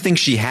 I do think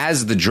she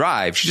has the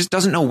drive. She just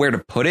doesn't know where to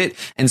put it.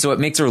 And so it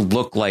makes her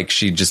look like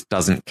she just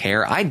doesn't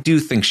care. I do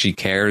think she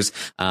cares.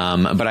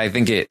 But I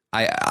think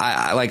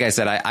like I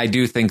said, I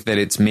do think that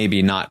it's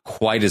maybe not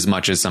quite as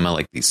much as some of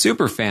like these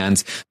super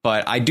fans,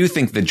 but I do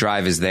think the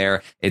drive is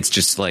there. It's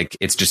just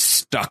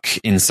stuck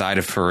inside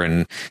of her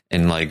and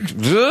like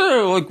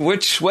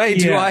which way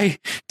do I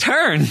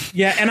turn?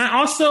 Yeah. And I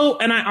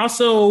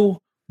also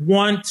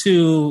want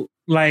to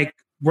like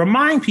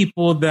remind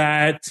people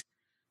that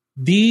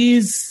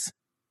these,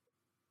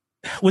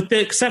 with the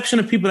exception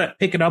of people that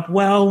pick it up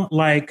well,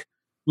 like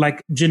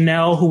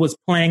Janelle, who was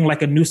playing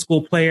like a new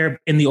school player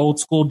in the old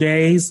school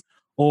days,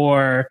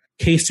 or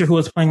Kaser, who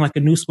was playing like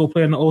a new school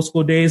player in the old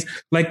school days.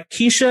 Like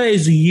Keisha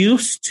is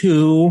used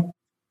to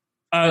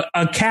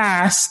a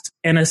cast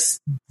and a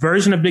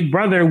version of Big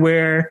Brother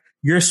where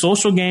your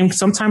social game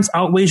sometimes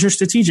outweighs your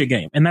strategic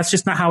game. And that's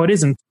just not how it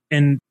is in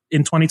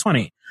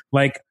 2020.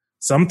 Like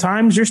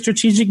sometimes your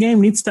strategic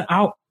game needs to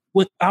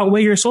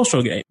outweigh your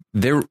social game.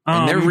 There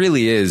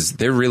really is,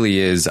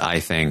 I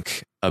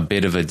think, a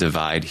bit of a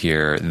divide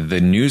here.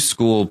 The new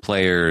school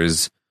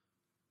players,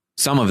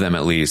 some of them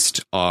at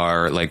least,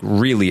 are like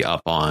really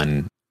up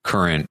on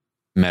current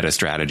meta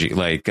strategy.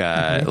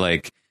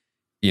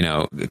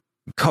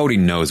 Cody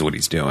knows what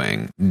he's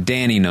doing.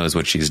 Danny knows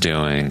what she's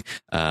doing.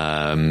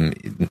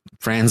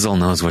 Franzel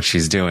knows what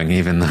she's doing,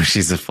 even though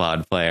she's a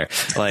flawed player.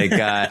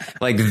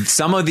 Like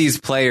some of these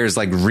players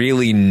like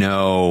really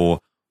know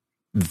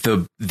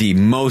the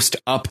most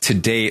up to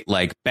date,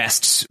 like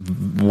best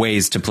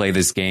ways to play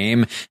this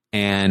game.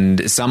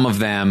 And some of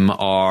them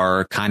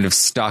are kind of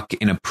stuck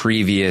in a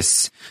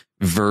previous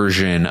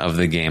version of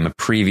the game, a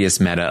previous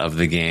meta of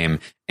the game.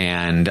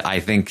 And I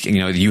think,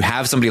 you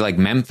have somebody like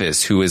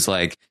Memphis, who is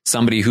like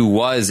somebody who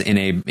was in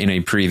a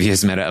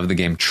previous meta of the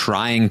game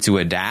trying to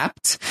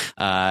adapt,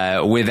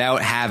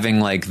 without having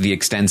like the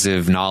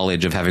extensive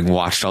knowledge of having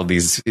watched all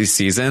these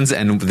seasons.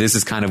 And this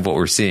is kind of what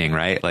we're seeing,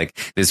 right? Like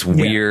this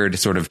weird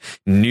sort of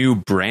new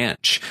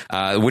branch,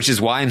 which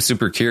is why I'm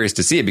super curious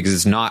to see it, because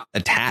it's not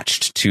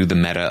attached to the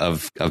meta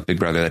of Big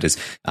Brother that is,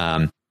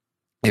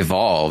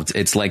 evolved.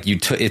 It's like you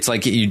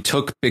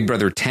took Big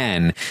Brother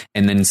 10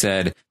 and then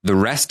said the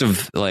rest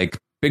of like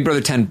Big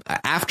Brother 10,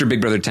 after Big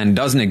Brother 10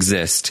 doesn't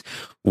exist,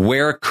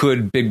 where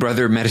could Big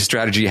Brother meta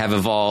strategy have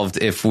evolved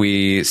if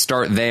we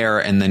start there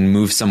and then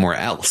move somewhere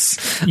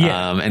else?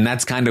 Yeah. And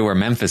that's kind of where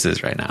Memphis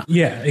is right now.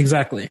 Yeah,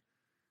 exactly.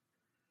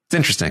 It's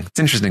interesting. It's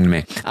interesting to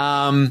me.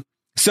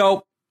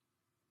 So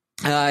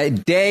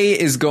Day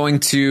is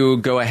going to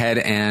go ahead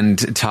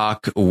and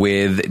talk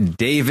with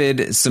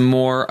David some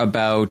more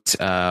about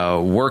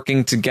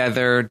working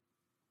together.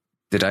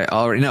 Did I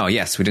already? No,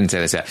 yes, we didn't say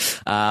this yet.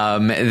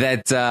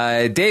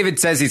 That David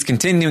says he's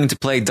continuing to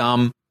play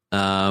dumb.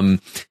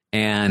 And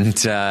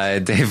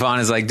Davon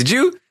is like, did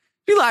you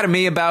lie to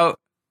me about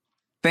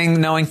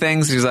knowing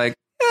things? He's like,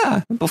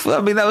 yeah,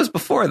 that was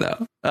before,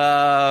 though.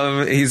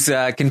 He's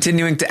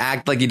continuing to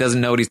act like he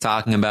doesn't know what he's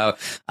talking about,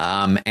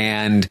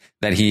 and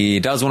that he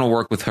does want to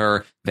work with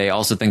her. They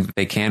also think that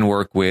they can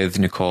work with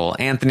Nicole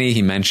Anthony.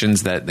 He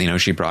mentions that,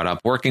 she brought up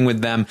working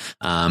with them.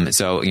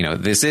 So,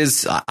 this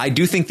is, I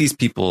do think these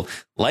people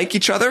like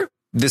each other,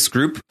 this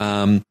group,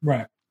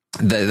 right?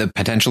 The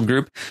potential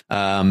group.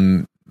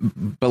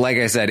 But like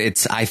I said,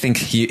 I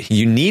think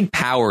you need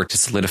power to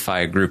solidify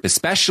a group,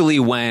 especially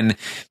when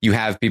you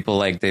have people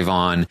like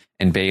Davon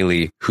and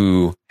Bailey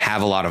who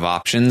have a lot of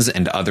options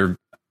and other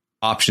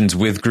options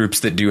with groups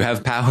that do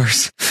have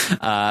powers,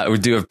 or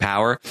do have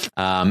power.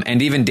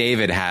 And even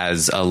David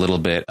has a little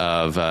bit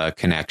of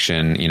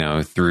connection,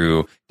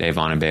 through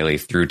Davon and Bailey,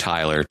 through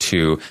Tyler,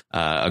 to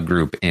a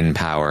group in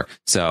power.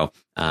 So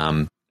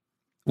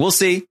we'll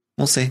see.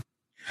 We'll see.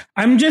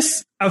 I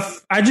just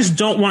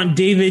don't want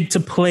David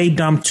to play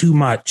dumb too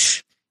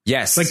much.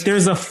 Yes. Like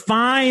there's a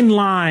fine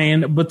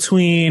line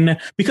between,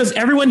 because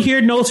everyone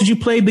here knows that you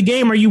played the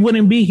game or you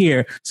wouldn't be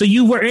here. So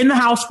you were in the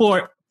house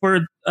I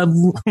don't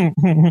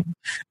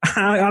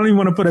even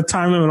want to put a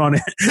time limit on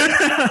it.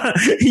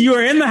 You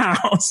were in the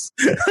house.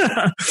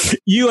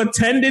 You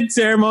attended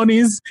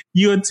ceremonies.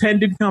 You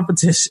attended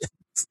competitions.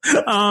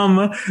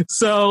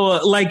 So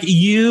like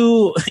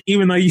you,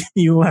 even though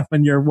you left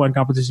in your one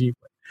competition you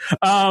played,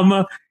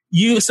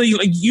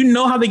 you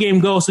know how the game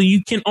goes, so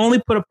you can only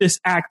put up this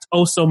act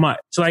so much.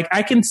 So like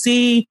I can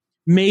see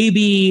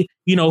maybe,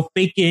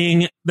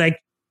 faking like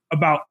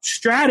about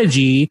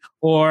strategy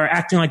or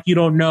acting like you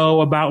don't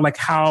know about like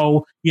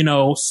how,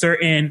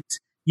 certain,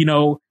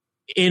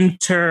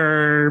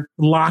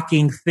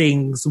 interlocking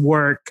things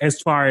work as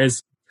far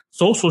as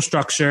social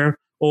structure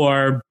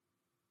or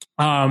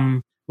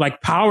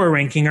like power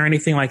ranking or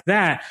anything like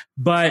that.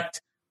 But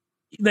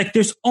like,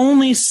 there's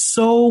only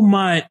so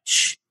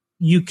much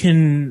you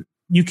can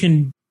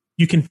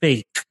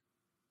fake.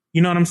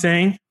 You know what I'm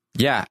saying?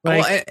 Yeah.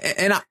 Like, well,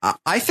 and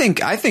I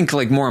think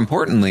like more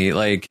importantly,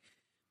 like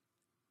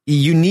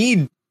you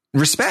need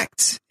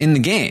respect in the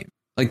game.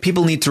 Like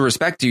people need to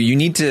respect you. You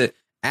need to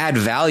add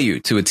value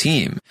to a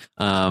team.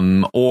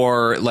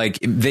 Or like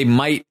they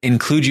might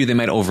include you. They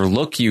might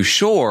overlook you.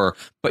 Sure.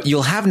 But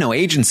you'll have no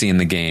agency in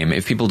the game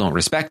if people don't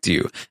respect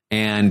you.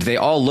 And they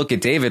all look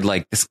at David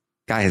like this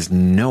guy has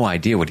no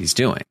idea what he's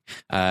doing.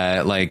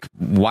 Like,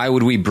 why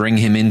would we bring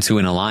him into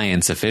an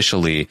alliance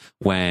officially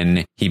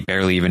when he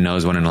barely even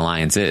knows what an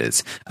alliance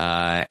is?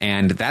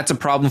 And that's a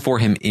problem for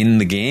him in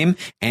the game.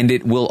 And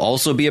it will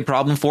also be a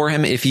problem for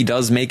him if he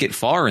does make it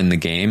far in the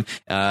game.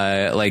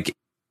 Like,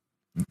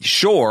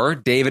 sure,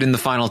 David in the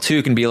final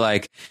two can be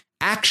like,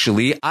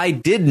 actually, I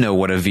did know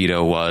what a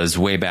veto was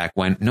way back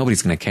when.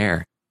 Nobody's going to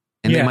care.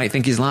 And they might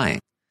think he's lying.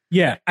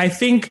 Yeah, I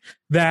think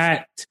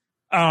that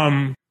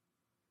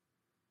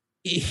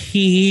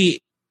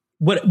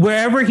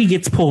wherever he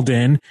gets pulled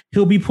in,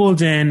 he'll be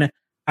pulled in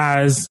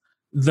as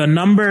the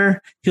number.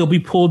 He'll be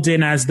pulled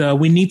in as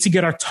we need to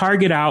get our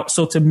target out.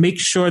 So to make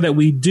sure that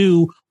we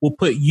do, we'll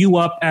put you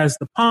up as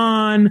the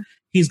pawn.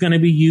 He's going to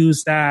be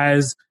used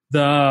as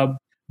the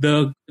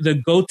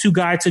go-to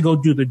guy to go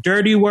do the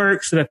dirty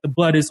work so that the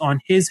blood is on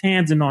his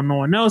hands and on no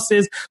one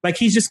else's. Like,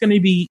 he's just going to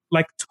be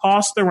like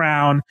tossed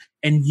around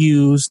and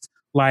used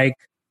like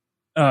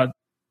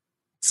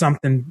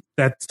something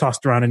that's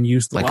tossed around and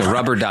used like a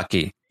rubber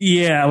ducky.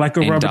 Yeah, like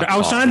a rubber ducky. I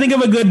was trying to think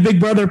of a good Big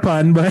Brother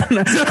pun, but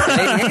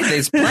hey,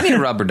 there's plenty of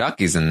rubber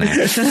duckies in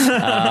there.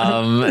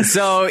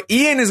 So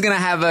Ian is going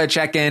to have a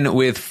check-in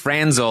with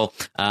Franzel.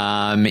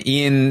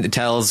 Ian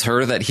tells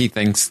her that he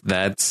thinks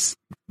that's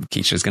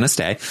Keisha's going to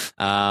stay.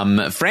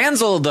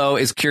 Franzel, though,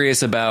 is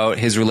curious about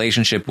his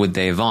relationship with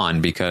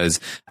Devon because,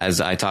 as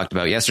I talked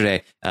about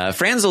yesterday,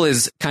 Franzel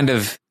is kind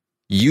of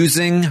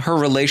using her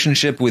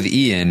relationship with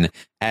Ian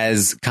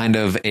as kind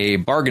of a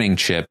bargaining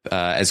chip,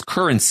 as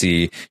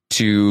currency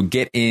to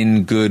get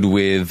in good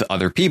with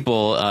other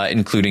people,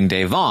 including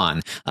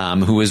Devon,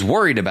 who is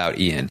worried about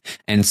Ian.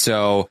 And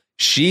so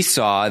she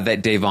saw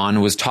that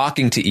Devon was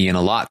talking to Ian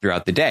a lot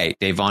throughout the day.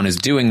 Devon is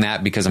doing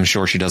that because I'm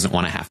sure she doesn't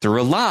want to have to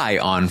rely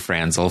on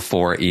Franzel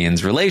for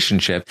Ian's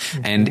relationship.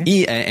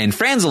 Mm-hmm. And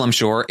Franzel, I'm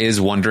sure, is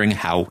wondering,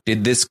 how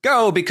did this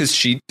go? Because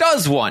she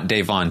does want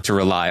Devon to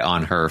rely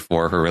on her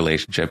for her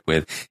relationship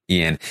with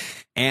Ian.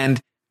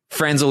 And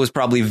Franzel was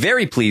probably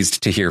very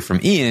pleased to hear from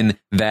Ian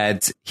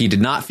that he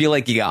did not feel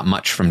like he got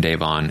much from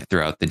Devon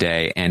throughout the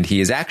day. And he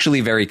is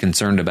actually very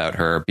concerned about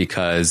her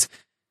because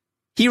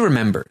he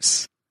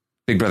remembers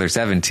Big Brother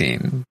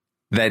 17,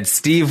 that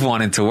Steve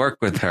wanted to work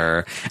with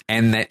her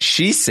and that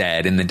she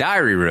said in the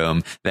diary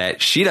room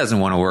that she doesn't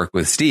want to work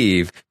with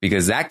Steve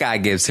because that guy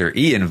gives her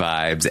Ian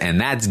vibes and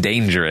that's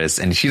dangerous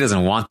and she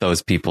doesn't want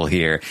those people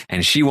here.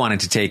 And she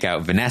wanted to take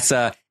out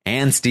Vanessa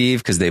and Steve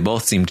because they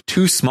both seemed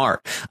too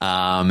smart.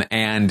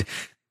 And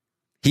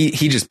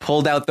he just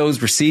pulled out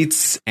those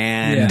receipts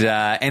and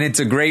it's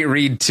a great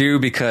read too,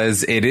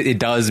 because it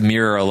does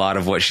mirror a lot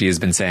of what she has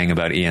been saying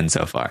about Ian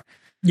so far.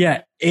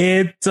 Yeah,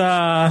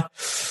 I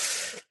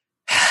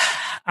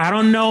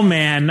don't know,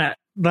 man.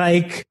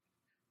 Like,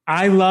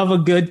 I love a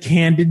good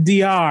candid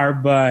DR,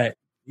 but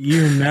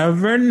you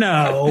never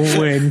know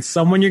when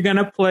someone you're going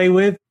to play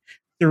with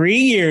 3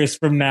 years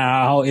from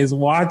now is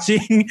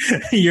watching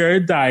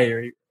your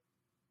diary.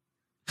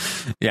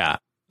 Yeah.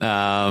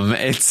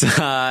 He's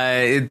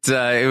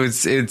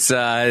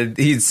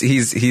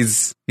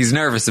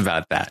nervous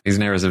about that. He's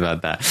nervous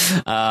about that.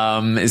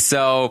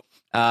 So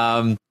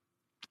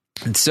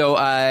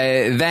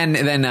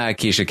then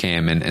Keisha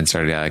came and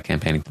started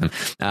campaigning for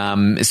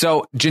them.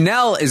 So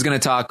Janelle is going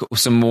to talk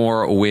some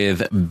more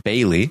with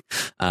Bailey.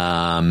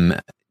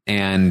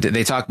 And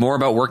they talk more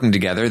about working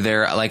together.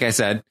 They're, like I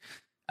said,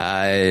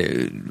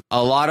 a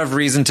lot of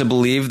reason to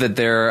believe that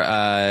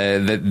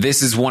that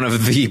this is one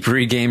of the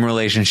pre-game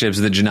relationships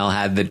that Janelle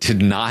had that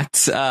did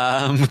not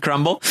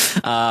crumble.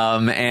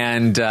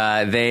 And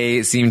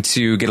they seem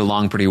to get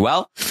along pretty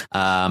well.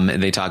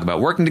 They talk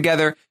about working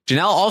together.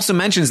 Janelle also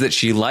mentions that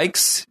she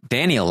likes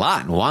Danny a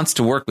lot and wants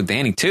to work with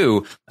Danny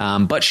too.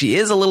 But she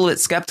is a little bit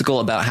skeptical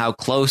about how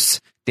close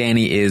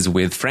Danny is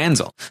with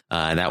Franzel.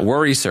 That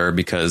worries her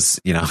because,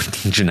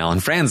 Janelle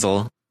and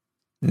Franzel,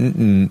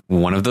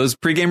 one of those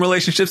pregame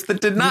relationships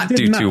that did not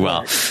do too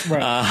well.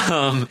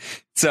 Right.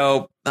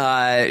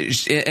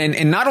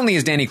 And not only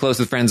is Danny close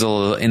with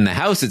Franzel in the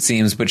house, it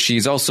seems, but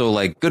she's also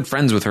like good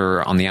friends with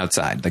her on the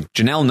outside. Like,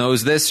 Janelle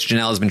knows this.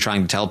 Janelle has been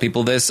trying to tell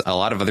people this. A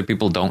lot of other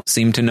people don't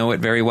seem to know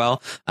it very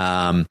well.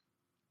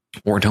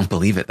 Or don't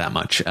believe it that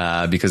much,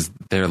 because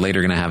they're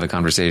later going to have a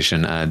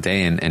conversation,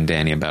 Day and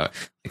Danny, about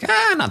like,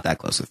 not that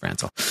close with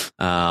Franzel.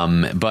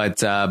 But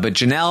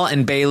Janelle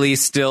and Bailey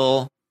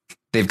still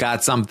they've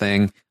got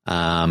something. This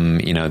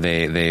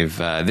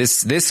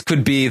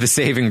could be the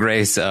saving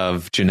grace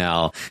of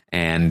Janelle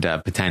and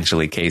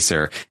potentially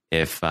Kaysar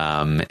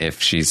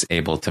if she's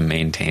able to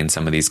maintain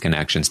some of these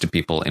connections to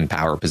people in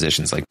power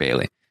positions like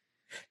Bailey.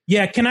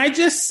 Yeah, can I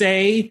just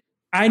say,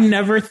 I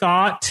never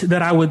thought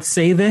that I would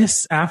say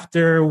this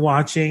after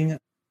watching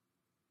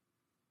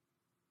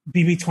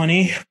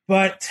BB20,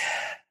 but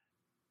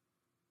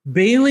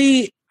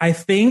Bailey, I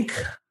think,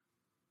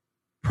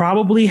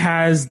 probably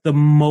has the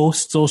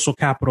most social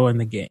capital in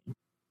the game.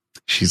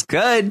 She's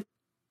good.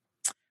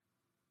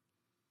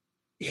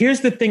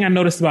 Here's the thing I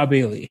noticed about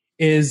Bailey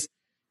is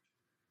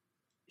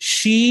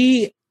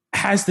she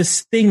has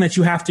this thing that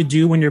you have to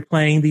do when you're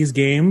playing these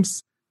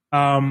games,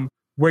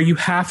 where you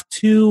have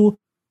to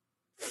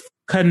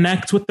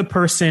connect with the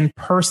person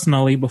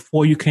personally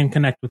before you can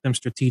connect with them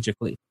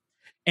strategically.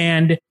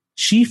 And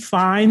she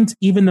finds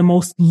even the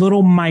most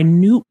little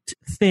minute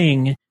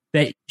thing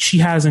that she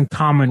has in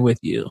common with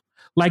you.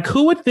 Like,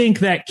 who would think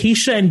that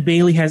Keisha and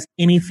Bailey has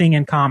anything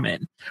in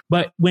common?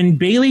 But when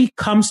Bailey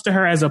comes to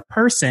her as a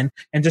person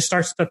and just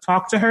starts to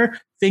talk to her,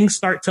 things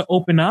start to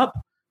open up.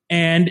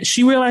 And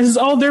she realizes,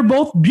 oh, they're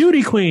both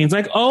beauty queens.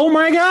 Like, oh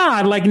my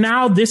God. Like,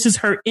 now this is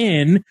her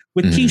in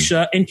with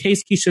Keisha in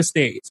case Keisha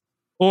stays.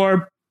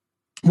 Or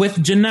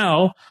with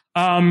Janelle,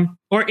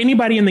 or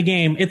anybody in the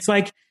game. It's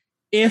like,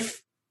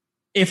 if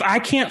I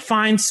can't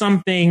find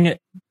something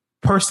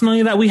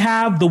personally that we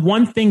have, the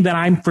one thing that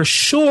I'm for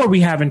sure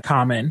we have in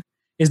common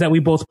is that we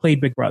both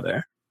played Big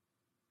Brother.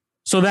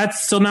 So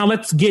now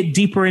let's get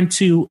deeper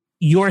into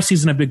your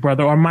season of Big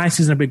Brother or my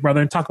season of Big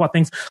Brother and talk about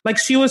things like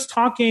she was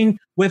talking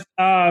with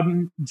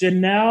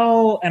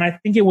Janelle, and I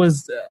think it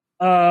was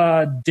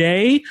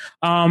Day,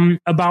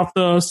 about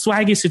the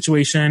Swaggy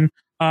situation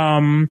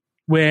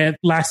with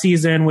last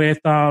season with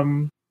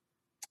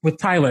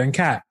Tyler and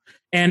Kat.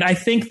 And I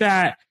think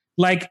that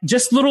like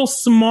just little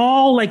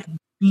small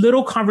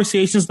little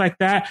conversations like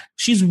that,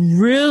 she's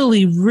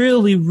really,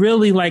 really,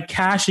 really like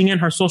cashing in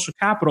her social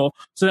capital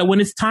so that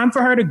when it's time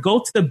for her to go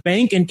to the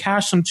bank and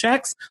cash some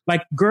checks,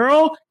 like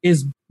girl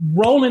is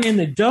rolling in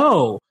the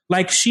dough.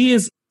 Like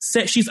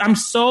I'm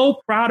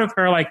so proud of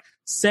her, like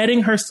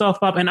setting herself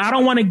up. And I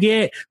don't want to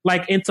get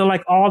like into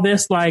like all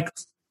this like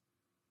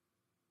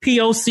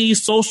POC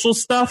social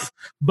stuff,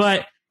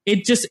 but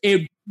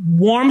it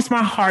warms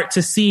my heart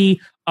to see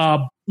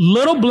a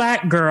little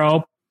black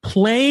girl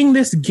playing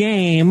this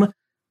game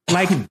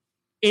like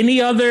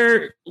any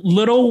other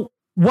little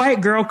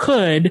white girl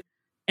could,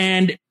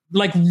 and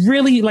like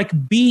really like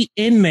be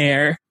in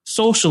there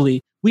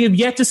socially. We have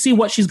yet to see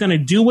what she's going to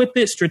do with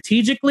it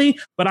strategically,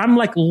 but I'm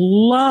like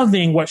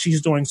loving what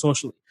she's doing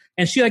socially.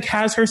 And she like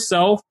has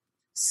herself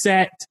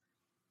set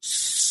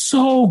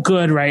so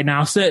good right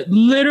now. So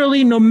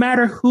literally no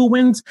matter who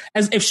wins,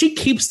 as if she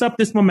keeps up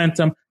this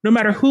momentum, no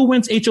matter who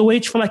wins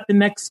HOH for like the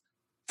next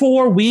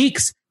 4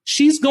 weeks,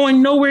 she's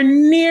going nowhere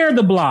near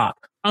the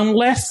block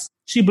unless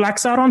she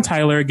blacks out on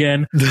Tyler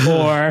again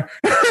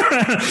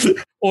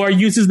or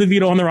uses the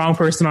veto on the wrong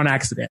person on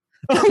accident.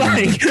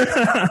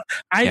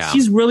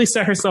 She's really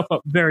set herself up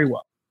very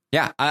well.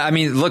 Yeah, I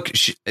mean, look,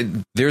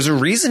 there's a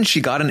reason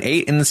she got an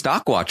 8 in the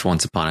stock watch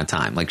once upon a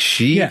time. Like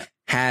she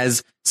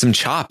has some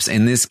chops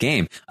in this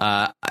game.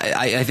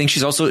 I think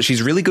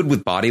she's really good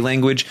with body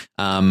language,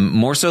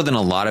 more so than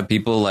a lot of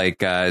people, like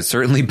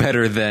certainly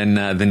better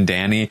than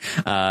Danny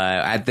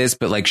at this.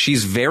 But like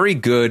she's very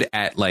good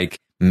at like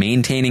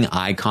maintaining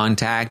eye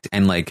contact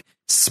and like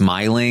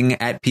smiling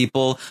at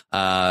people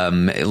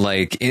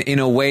like in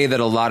a way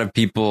that a lot of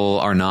people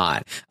are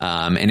not,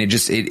 and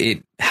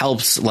it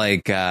helps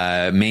like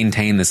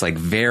maintain this like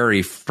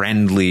very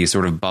friendly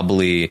sort of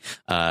bubbly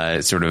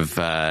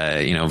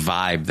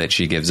vibe that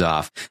she gives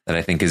off that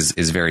I think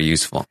is very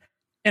useful.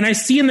 And I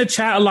see in the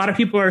chat, a lot of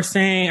people are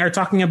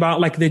talking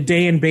about like the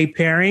Day and Bay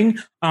pairing.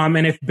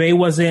 And if Bay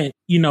wasn't,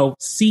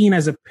 seen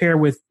as a pair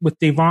with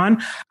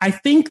Da'Vonne, I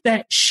think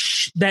that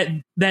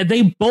that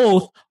they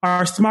both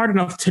are smart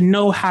enough to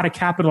know how to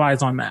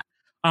capitalize on that.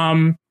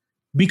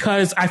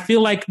 Because I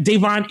feel like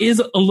Da'Vonne is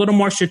a little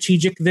more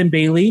strategic than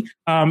Bailey.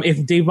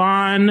 If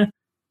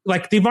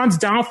Da'Vonne's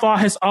downfall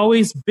has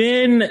always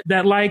been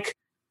that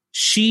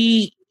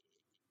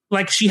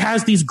she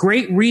has these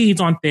great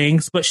reads on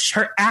things, but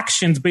her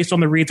actions based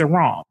on the reads are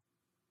wrong.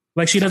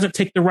 Like she doesn't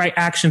take the right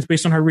actions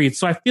based on her reads.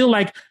 So I feel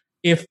like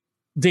if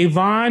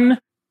Da'Vonne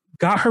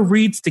got her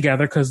reads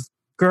together, because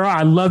girl,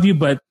 I love you,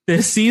 but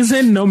this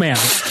season, no ma'am.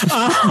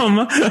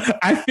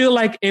 I feel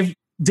like if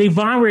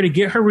Da'Vonne were to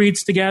get her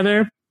reads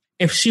together,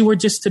 if she were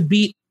just to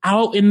be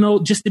out and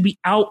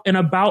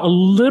about a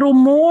little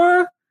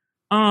more,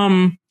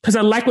 because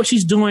I like what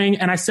she's doing,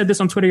 and I said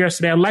this on Twitter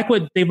yesterday. I like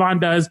what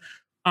Da'Vonne does.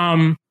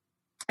 And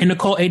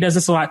Nicole A does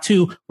this a lot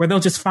too, where they'll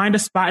just find a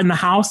spot in the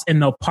house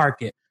and they'll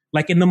park it.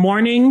 Like in the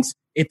mornings,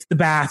 it's the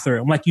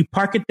bathroom. Like you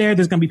park it there.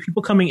 There's going to be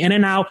people coming in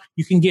and out.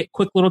 You can get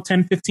quick little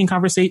 10, 15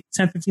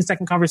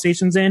 second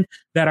conversations in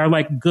that are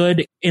like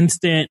good,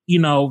 instant,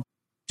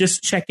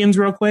 just check-ins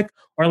real quick,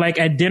 or like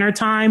at dinner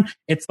time,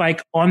 it's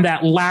like on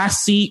that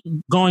last seat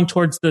going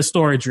towards the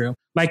storage room.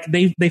 Like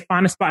they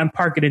find a spot and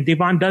park it, and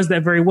Devon does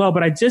that very well.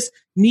 But I just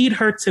need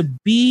her to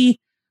be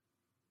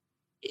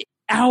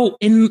out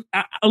in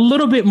a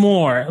little bit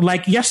more.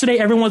 Like yesterday,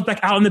 everyone was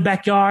like out in the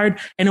backyard,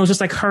 and it was just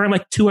like her and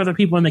like two other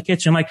people in the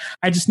kitchen. Like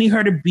I just need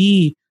her to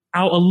be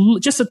out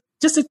just a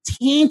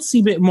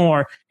teensy bit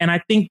more, and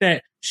I think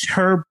that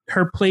her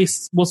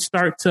place will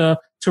start to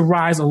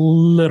rise a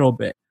little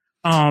bit.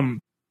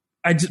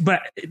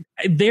 But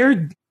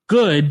they're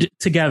good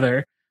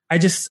together. I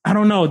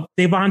don't know.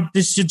 Devon,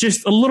 there's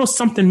just a little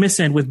something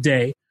missing with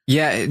Day.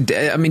 Yeah,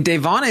 I mean,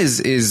 Devon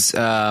is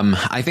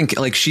I think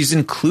like she's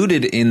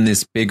included in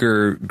this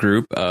bigger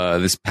group,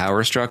 this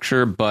power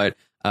structure, but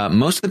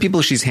most of the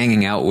people she's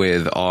hanging out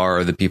with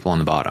are the people on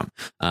the bottom.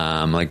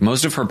 Like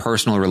most of her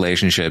personal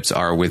relationships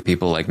are with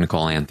people like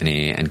Nicole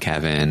Anthony and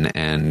Kevin.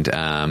 And,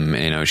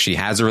 she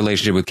has a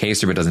relationship with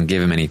Kaser, but doesn't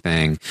give him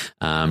anything.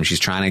 She's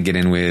trying to get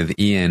in with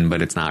Ian,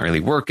 but it's not really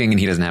working, and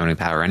he doesn't have any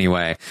power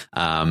anyway.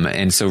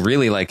 And so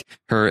really like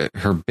her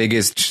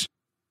biggest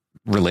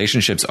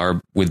relationships are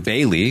with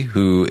Bailey,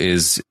 who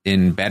is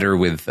in better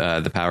with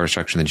the power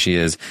structure than she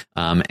is.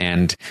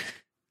 And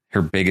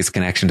her biggest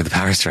connection to the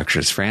power structure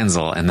is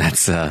Franzel, and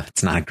that's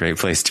it's not a great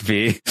place to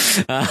be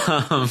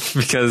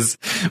because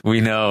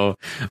we know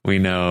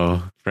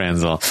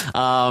Franzel.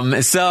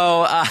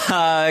 So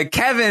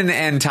Kevin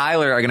and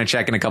Tyler are going to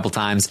check in a couple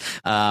times.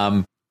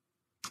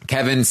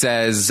 Kevin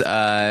says,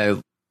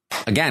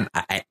 again,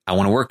 I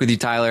want to work with you,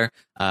 Tyler.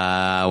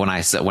 When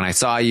I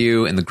saw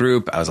you in the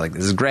group, I was like,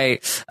 this is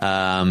great.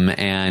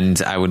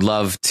 And I would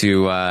love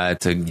to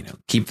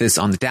keep this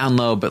on the down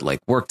low, but like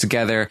work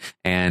together.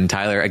 And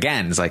Tyler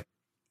again is like,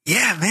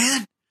 yeah,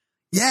 man.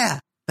 Yeah,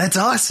 that's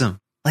awesome.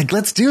 Like,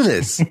 let's do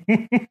this.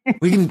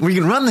 we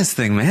can run this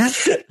thing, man.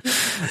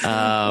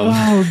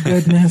 Oh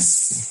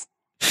goodness.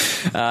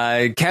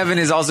 Kevin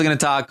is also going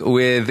to talk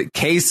with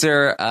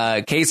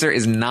Kaser. Kaser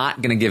is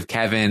not going to give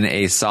Kevin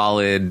a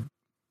solid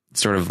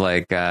sort of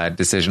like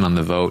decision on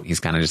the vote.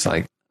 He's kind of just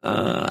like,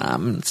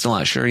 I'm still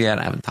not sure yet.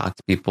 I haven't talked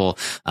to people.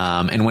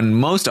 And when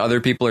most other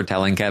people are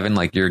telling Kevin,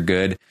 like, you're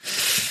good,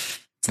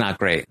 it's not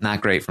great.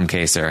 Not great from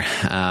Kaser.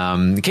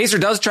 Kaser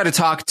does try to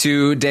talk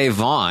to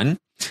Devon.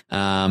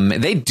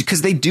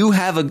 Because they do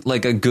have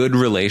a good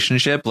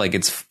relationship. Like,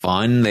 it's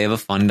fun. They have a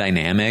fun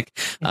dynamic.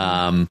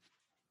 But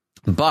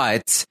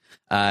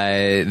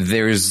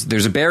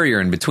there's a barrier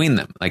in between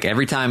them. Like,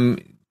 every time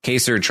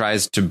Kaser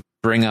tries to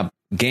bring up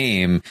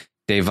game,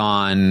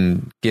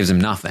 Devon gives him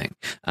nothing.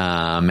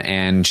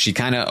 And she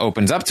kind of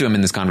opens up to him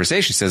in this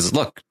conversation. She says,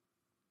 look,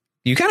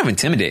 you kind of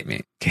intimidate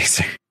me,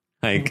 Kaser.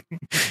 Like,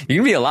 you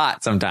can be a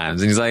lot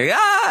sometimes. And he's like,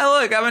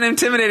 look, I'm an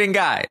intimidating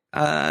guy.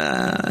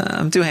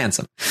 I'm too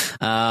handsome.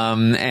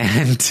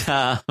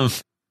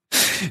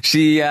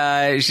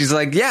 She's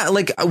like, yeah,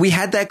 like, we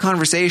had that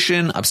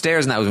conversation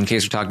upstairs. And that was when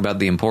Kaser talked about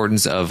the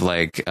importance of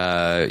like,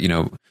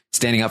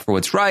 standing up for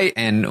what's right,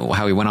 and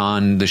how he went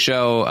on the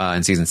show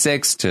in season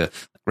 6 to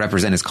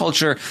represent his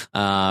culture.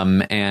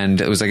 And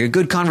it was like a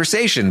good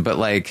conversation, but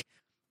like,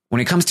 when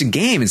it comes to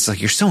game, it's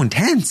like, you're so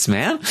intense,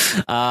 man.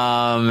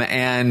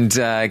 And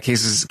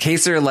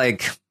Kaser,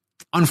 like,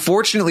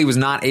 unfortunately was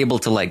not able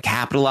to like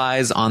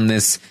capitalize on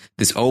this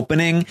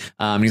opening.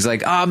 He's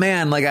like, oh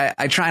man, like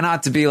I try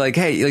not to be like,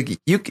 hey, like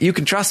you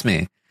can trust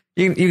me.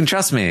 You can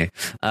trust me.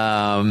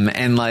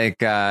 And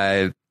like,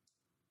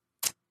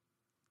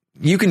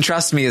 you can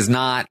trust me is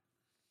not.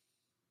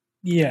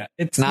 Yeah.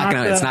 It's not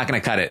gonna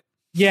cut it.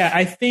 Yeah.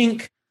 I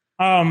think,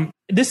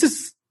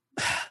 this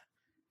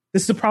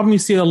is a problem you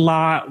see a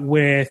lot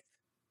with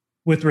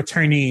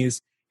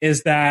returnees,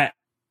 is that,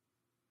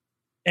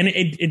 and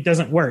it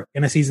doesn't work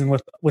in a season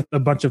with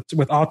all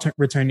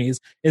returnees,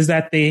 is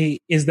that they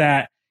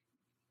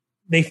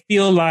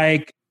feel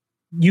like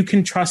you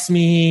can trust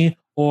me,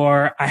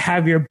 or I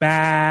have your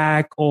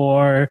back,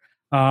 or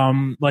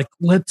like,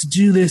 let's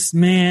do this,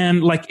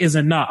 man, like, is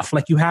enough.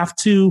 Like, you have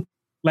to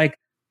like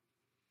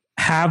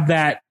have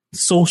that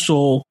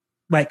social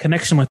like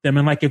connection with them.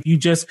 And like, if you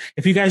guys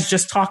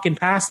just talk in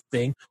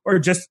passing, or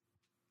just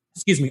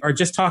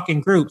talk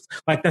in groups,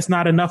 like, that's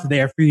not enough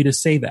there for you to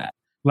say that.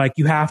 Like,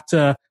 you have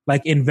to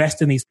like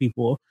invest in these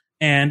people.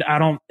 And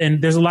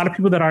there's a lot of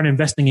people that aren't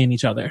investing in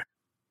each other.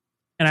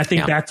 And I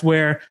think that's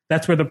where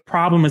the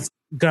problem is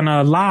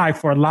gonna lie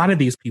for a lot of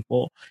these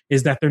people,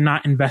 is that they're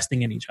not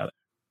investing in each other.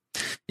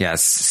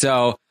 Yes.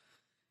 So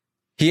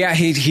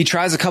he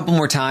tries a couple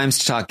more times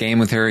to talk game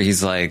with her.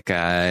 He's like,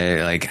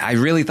 I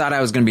really thought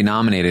I was going to be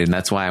nominated, and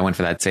that's why I went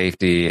for that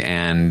safety.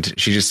 And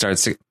she just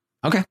starts to,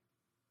 okay.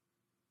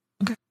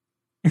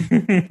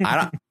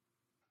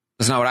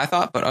 That's not what I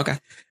thought, but okay.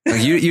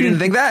 Like, you didn't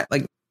think that?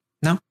 Like,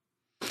 no.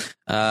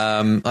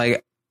 All right.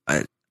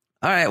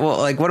 Well,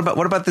 like, what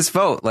about this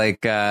vote?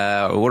 Like,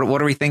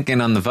 what are we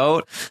thinking on the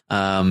vote?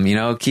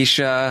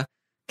 Keisha,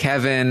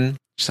 Kevin,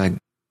 just like,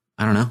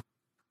 I don't know.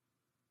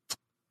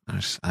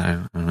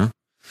 I don't know.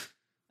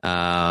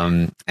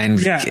 And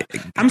yeah,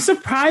 I'm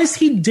surprised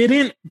he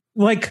didn't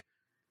like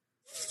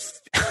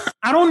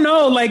I don't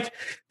know. Like,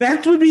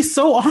 that would be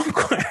so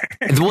awkward.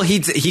 Well, he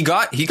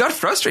got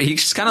frustrated. He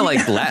just kind of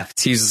like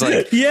left. He's just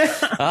like, yeah.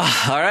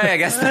 Oh, all right. I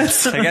guess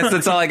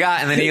that's all I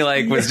got. And then he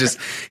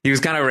was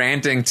kind of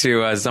ranting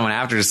to someone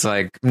after, just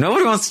like,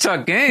 nobody wants to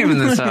talk game in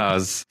this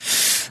house.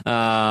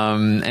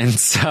 And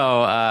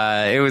so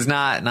it was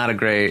not a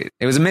great.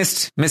 It was a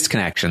missed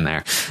connection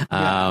there.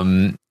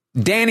 Yeah.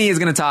 Danny is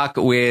going to talk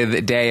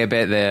with Day a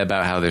bit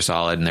about how they're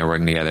solid and they're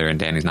working together, and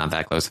Danny's not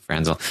that close to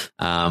Franzel.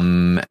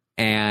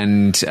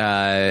 And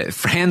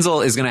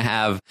Franzel is going to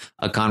have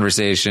a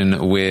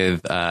conversation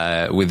with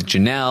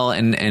Janelle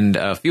and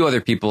a few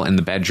other people in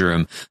the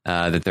bedroom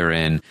that they're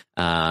in,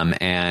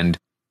 and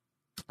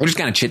we're just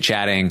kind of chit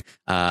chatting.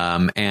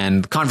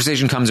 And the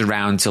conversation comes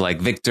around to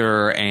like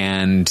Victor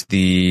and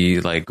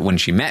when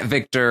she met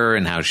Victor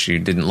and how she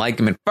didn't like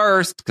him at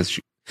first because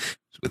she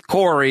was with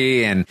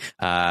Corey, and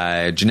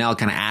Janelle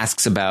kind of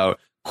asks about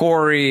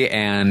Corey,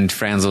 and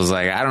Franzel's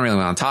like, I don't really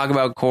want to talk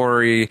about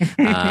Corey.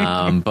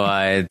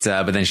 But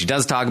then she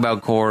does talk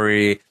about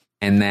Corey,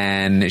 and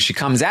then she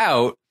comes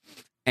out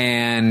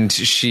and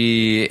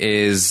she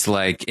is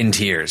like in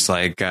tears,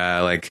 like,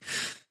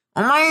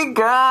 oh my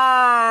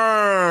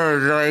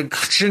God, like,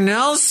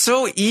 Janelle's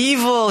so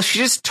evil. She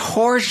just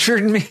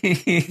tortured me.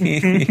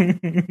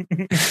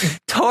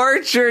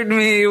 Tortured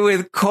me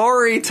with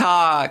Corey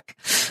talk.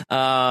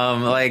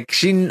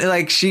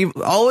 She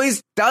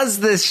always does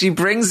this. She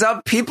brings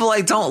up people I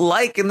don't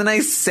like, and then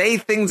I say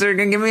things that are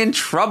going to get me in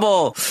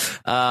trouble.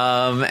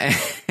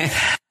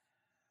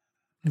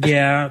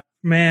 Yeah,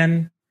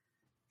 man.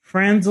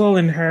 Franzel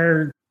and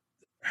her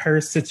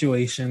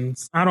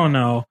situations. I don't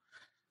know.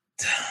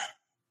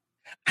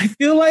 I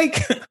feel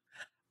like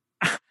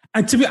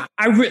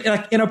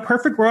in a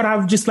perfect world, I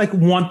would just like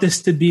want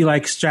this to be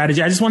like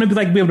strategy. I just want to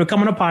be able to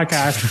come on a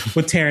podcast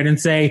with Taryn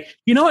and say,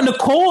 you know what,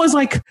 Nicole is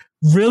like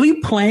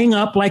really playing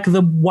up like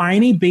the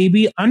whiny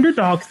baby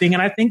underdog thing,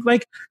 and I think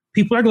like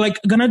people are like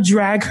gonna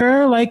drag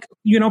her like,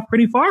 you know,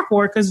 pretty far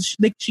for it because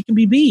she can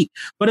be beat.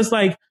 But it's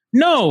like,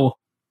 no,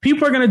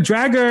 people are gonna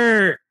drag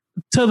her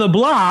to the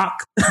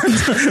block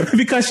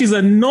because she's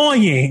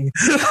annoying.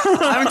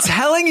 I'm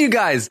telling you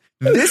guys,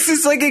 this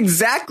is like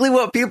exactly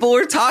what people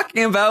were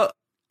talking about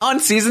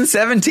on season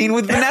 17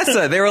 with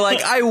Vanessa. They were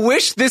like, I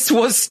wish this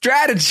was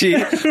strategy,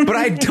 but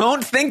I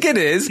don't think it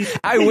is.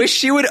 I wish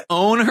she would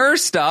own her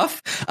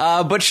stuff,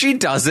 but she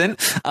doesn't.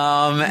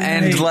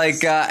 And like,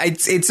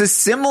 it's a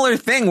similar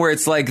thing where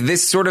it's like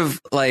this sort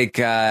of like,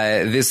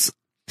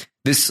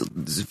 this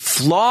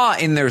flaw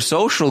in their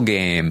social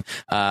game,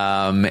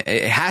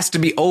 it has to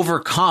be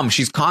overcome.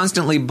 She's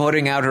constantly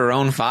putting out her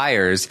own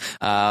fires,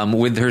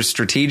 with her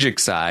strategic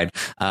side.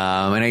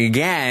 And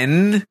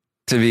again,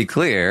 to be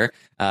clear,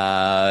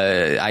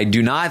 I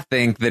do not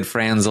think that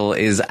Franzel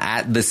is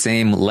at the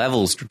same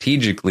level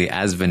strategically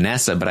as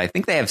Vanessa, but I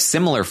think they have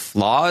similar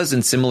flaws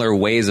and similar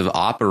ways of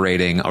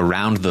operating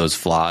around those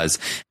flaws.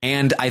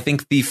 And I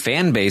think the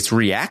fan base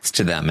reacts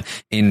to them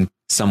in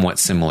somewhat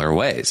similar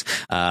ways.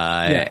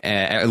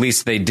 At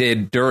least they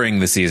did during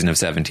the season of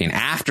 17.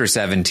 After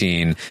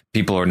 17,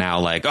 people are now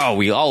like, oh,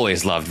 we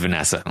always loved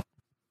Vanessa.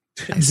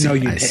 I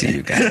see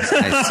you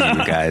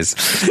guys.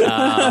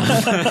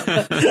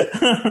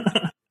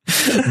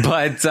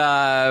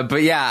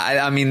 But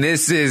yeah, I mean,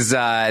 this is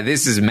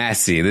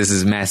messy. This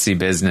is messy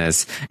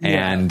business.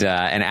 And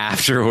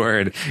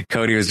afterward,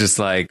 Cody was just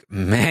like,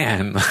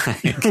 man,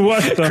 like,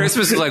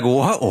 Christmas was like,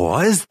 what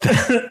was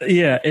that?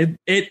 Yeah,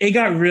 it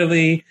got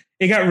really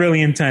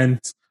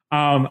intense.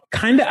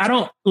 Kind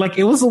of,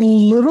 it was a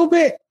little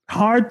bit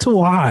hard to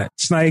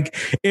watch. Like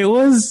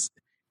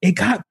it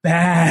got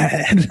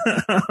bad.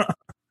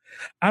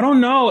 I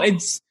don't know.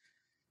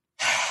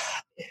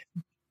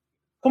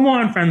 Come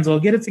on, Franzel,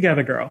 get it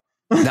together, girl.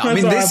 No, I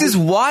mean, this is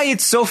why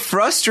it's so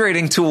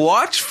frustrating to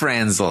watch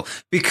Franzel,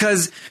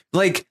 because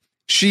like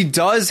she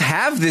does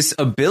have this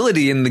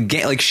ability in the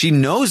game. Like she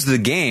knows the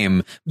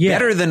game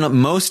better than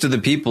most of the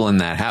people in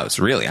that house.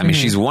 Really. I mean,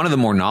 she's one of the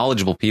more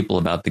knowledgeable people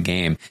about the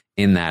game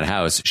in that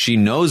house. She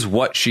knows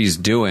what she's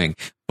doing,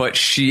 but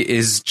she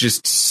is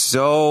just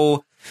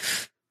so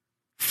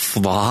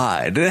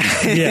flawed.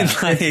 Yeah,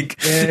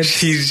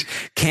 she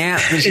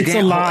can't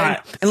a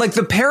lot. And like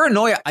the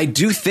paranoia, I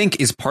do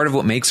think, is part of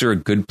what makes her a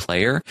good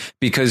player,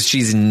 because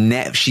she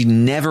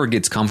never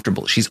gets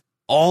comfortable. She's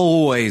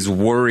always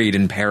worried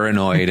and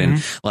paranoid,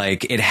 and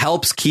like it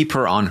helps keep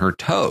her on her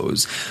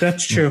toes.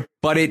 That's true.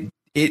 But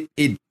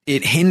it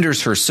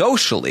hinders her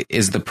socially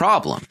is the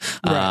problem.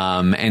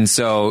 Right. And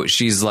so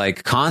she's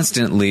like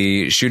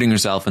constantly shooting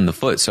herself in the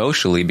foot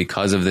socially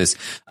because of this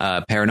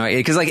paranoia.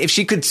 Because like if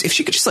she could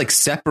just like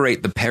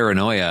separate the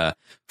paranoia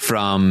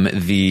from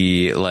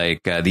the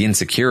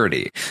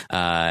insecurity,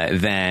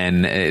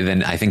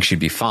 then I think she'd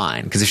be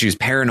fine. Because if she was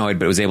paranoid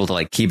but was able to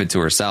like keep it to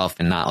herself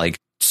and not like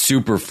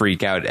super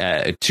freak out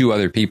to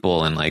other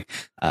people and like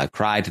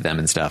cry to them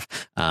and stuff,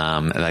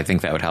 I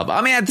think that would help.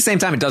 I mean, at the same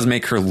time, it does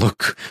make her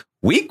look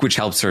weak, which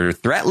helps her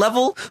threat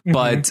level,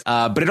 but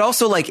it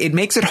also like it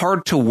makes it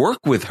hard to work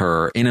with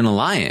her in an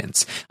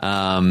alliance.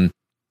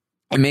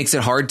 It makes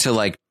it hard to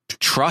like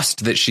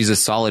trust that she's a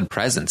solid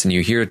presence. And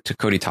you hear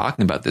Cody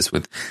talking about this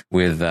with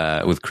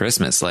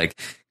Christmas. Like,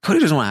 Cody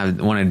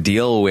doesn't want to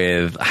deal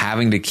with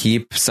having to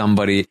keep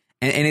somebody.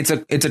 And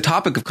it's a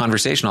topic of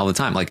conversation all the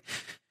time. Like,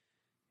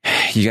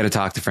 you got to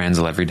talk to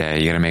Franzel every day.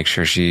 You got to make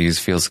sure she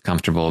feels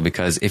comfortable,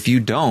 because if you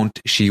don't,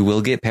 she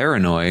will get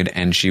paranoid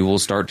and she will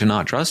start to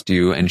not trust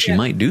you, and she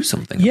might do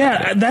something.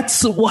 Yeah,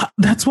 that's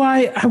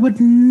why I would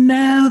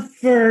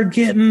never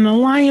get an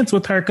alliance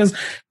with her, because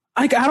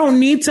I don't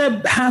need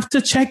to have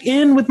to check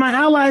in with my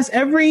allies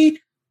every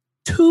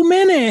 2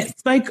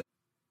 minutes. Like,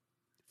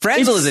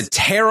 Franzel is a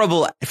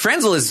terrible.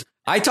 Franzel is.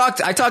 I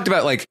talked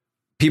about like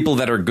people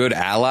that are good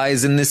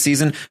allies in this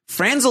season.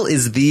 Franzel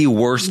is the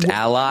worst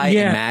ally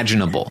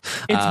imaginable.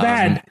 It's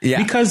bad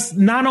because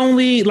not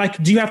only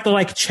like do you have to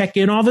like check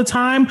in all the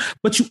time,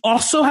 but you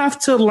also have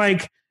to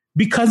like,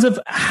 because of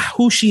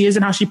who she is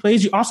and how she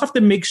plays, you also have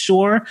to make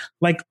sure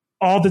like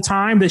all the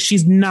time that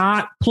she's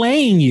not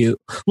playing you.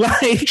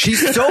 Like,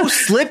 she's so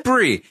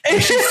slippery.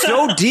 And she's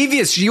so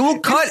devious. She will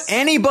cut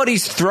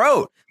anybody's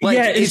throat.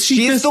 Like,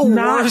 she's the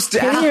worst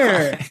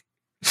ally.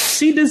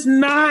 She does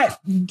not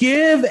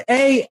give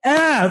a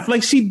F.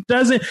 Like, she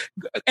doesn't.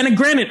 And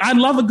granted, I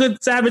love a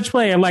good Savage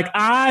player. Like,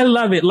 I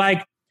love it.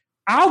 Like,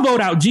 I'll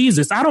vote out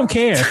Jesus. I don't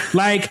care.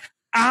 Like,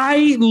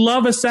 I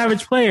love a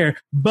Savage player,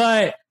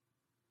 but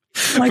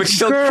like, but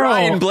she'll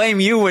cry and blame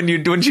you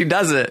when she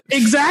does it.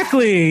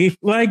 Exactly.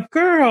 Like,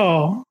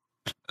 girl.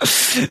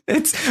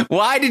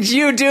 Why did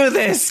you do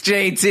this,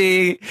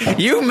 JT?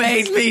 You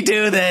made me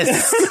do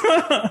this.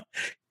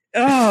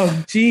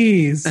 Oh,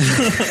 jeez.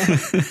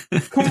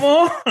 Come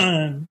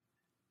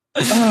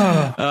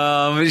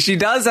on. She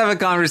does have a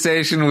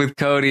conversation with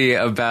Cody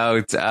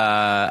about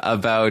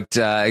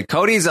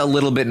Cody's a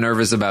little bit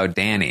nervous about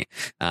Danny.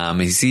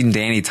 He's seen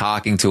Danny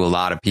talking to a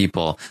lot of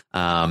people.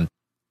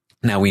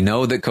 Now, we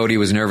know that Cody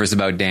was nervous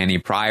about Danny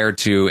prior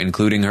to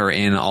including her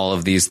in all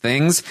of these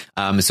things.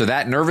 So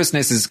that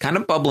nervousness is kind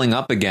of bubbling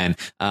up again.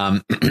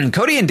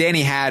 Cody and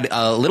Danny had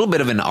a little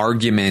bit of an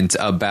argument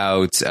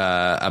about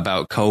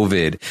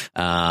COVID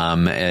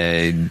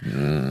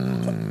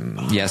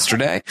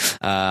yesterday.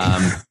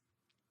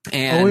 And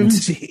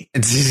OMG.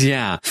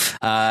 Yeah,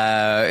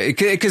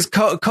 because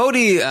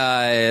Cody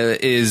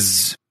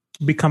is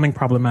becoming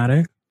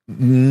problematic.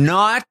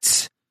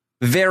 Not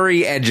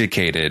very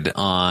educated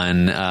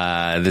on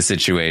the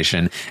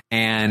situation,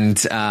 and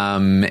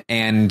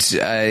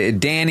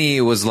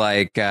Danny was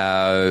like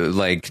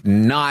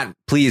not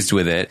pleased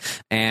with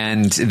it,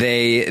 and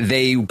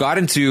they got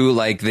into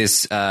like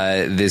this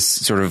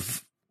sort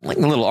of like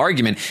a little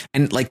argument.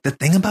 And like, the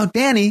thing about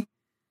Danny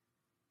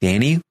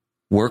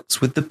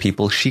works with the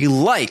people she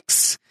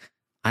likes.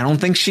 I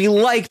don't think she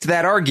liked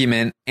that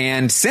argument.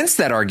 And since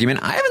that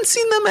argument, I haven't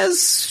seen them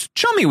as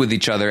chummy with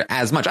each other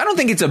as much. I don't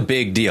think it's a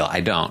big deal. I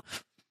don't.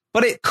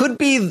 But it could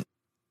be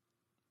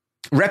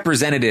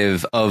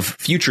representative of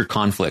future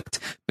conflict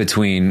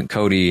between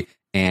Cody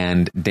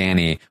and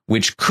Danny,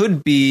 which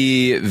could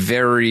be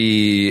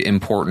very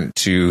important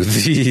to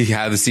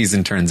how the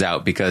season turns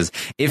out. Because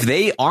if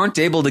they aren't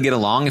able to get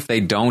along, if they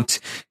don't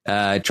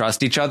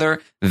trust each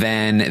other,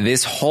 then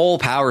this whole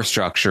power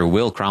structure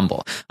will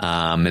crumble.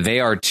 They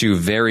are two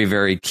very,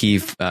 very key,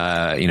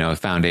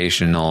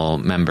 foundational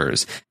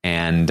members,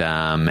 and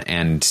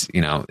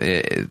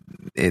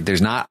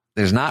there's not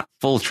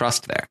full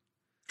trust there.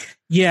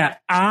 Yeah,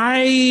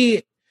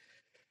 I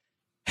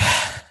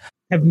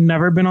have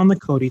never been on the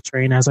Cody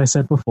train, as I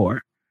said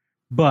before,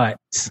 but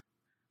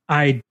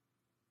I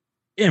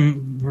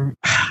didn't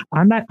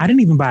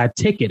even buy a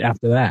ticket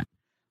after that.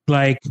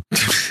 Like,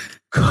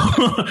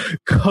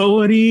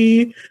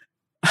 Cody,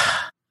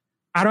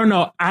 I don't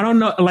know.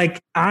 Like,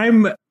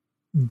 I'm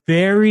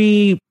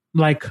very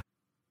like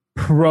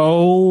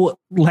pro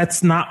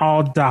let's not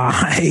all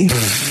die.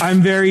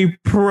 I'm very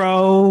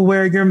pro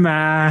wear your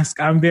mask.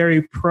 I'm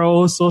very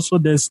pro social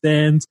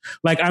distance.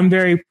 Like, I'm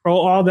very pro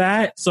all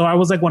that. So I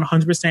was like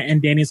 100%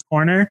 in Danny's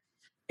corner,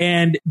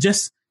 and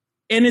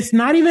it's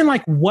not even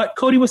like what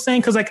Cody was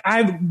saying. Cause like,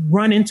 I've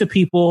run into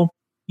people,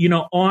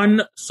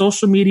 on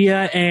social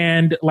media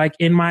and like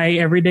in my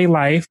everyday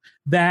life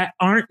that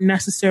aren't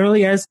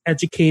necessarily as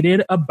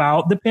educated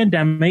about the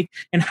pandemic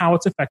and how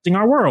it's affecting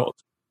our world.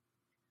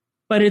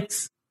 But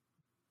it's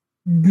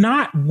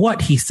not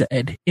what he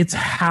said, it's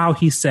how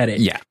he said it.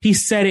 Yeah. He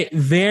said it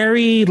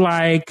very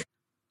like,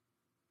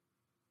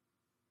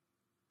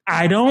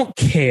 I don't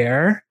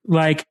care.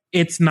 Like,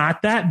 it's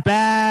not that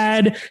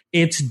bad.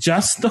 It's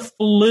just the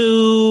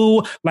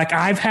flu. Like,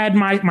 I've had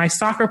my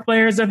soccer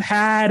players have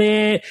had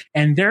it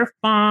and they're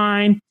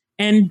fine.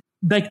 And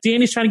like,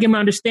 Danny's trying to get me to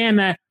understand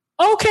that,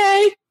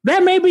 okay,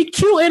 that may be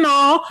cute and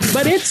all,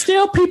 but it's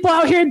still people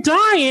out here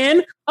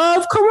dying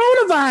of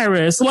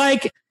coronavirus.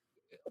 Like,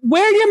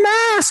 wear your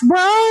mask,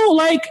 bro.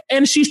 Like,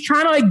 and she's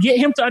trying to like get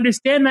him to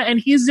understand that.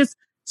 And he's just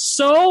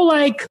so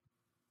like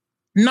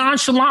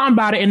nonchalant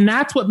about it. And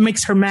that's what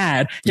makes her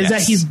mad, is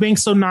that he's being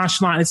so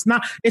nonchalant.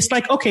 It's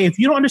like, okay, if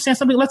you don't understand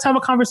something, let's have a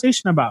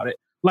conversation about it.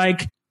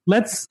 Like,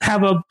 let's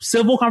have a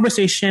civil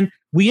conversation.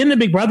 We in the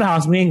Big Brother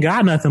house, we ain't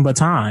got nothing but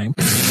time.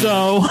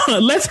 So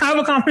let's have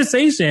a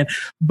conversation.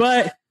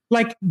 But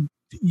like,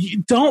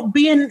 don't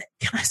be can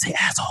I say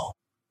asshole?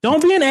 Don't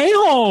be an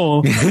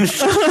a-hole.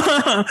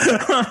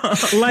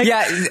 Like,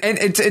 yeah,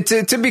 and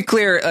to be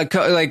clear,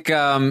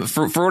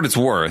 for what it's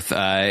worth,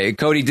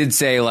 Cody did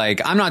say,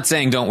 like, I'm not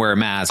saying don't wear a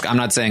mask. I'm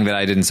not saying that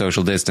I didn't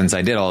social distance.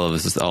 I did all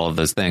of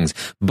those things.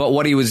 But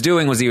what he was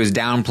doing was he was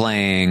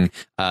downplaying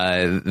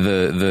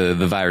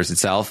the virus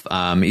itself.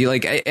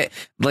 The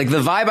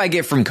vibe I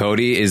get from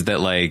Cody is that,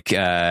 like,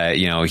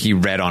 he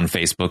read on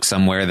Facebook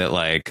somewhere that,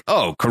 like,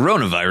 oh,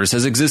 coronavirus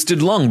has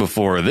existed long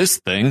before this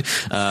thing,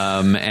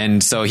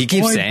 and so he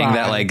keeps saying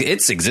that, like,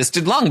 it's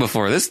existed long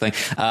before this thing,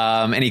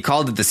 and he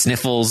called it the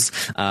sniffles,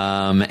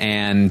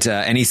 and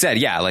he said,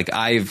 yeah,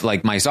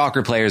 like, my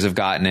soccer players have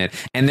gotten it,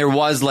 and there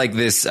was like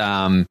this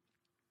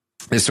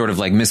sort of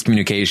like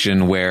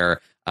miscommunication where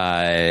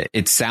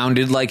it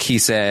sounded like he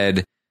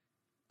said,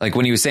 like,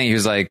 when he was saying, he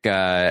was like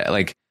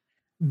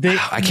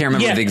I can't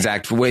remember the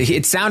exact way.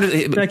 It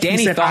sounded like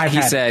Danny thought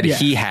he said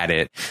he had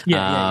it.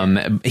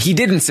 He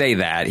didn't say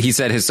that. He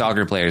said his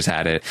soccer players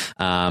had it.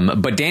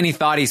 But Danny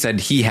thought he said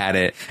he had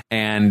it,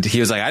 and he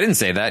was like, I didn't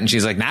say that. And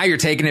she's like, now you're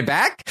taking it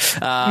back?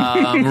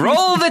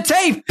 Roll the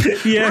tape.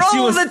 Yeah,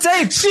 roll the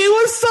tape. She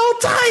was so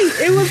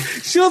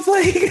tight. She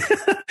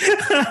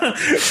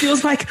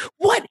was like,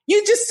 what?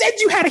 You just said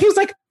you had it. He was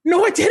like,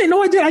 no, I didn't.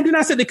 I did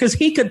not say that, because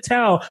he could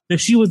tell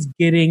that she was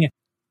getting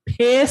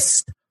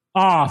pissed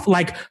off.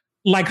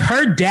 Like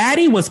her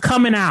daddy was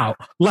coming out.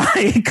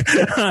 Like,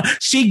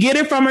 she get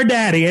it from her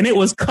daddy, and it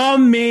was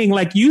coming.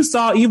 Like, you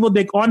saw Evil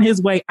Dick on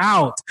his way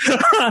out.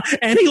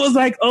 And he was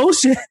like, oh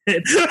shit.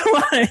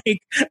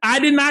 Like, I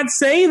did not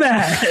say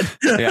that.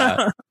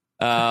 Yeah.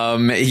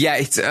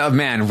 It's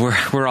man,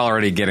 we're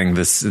already getting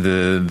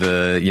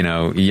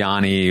the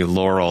Yanni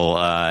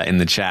Laurel in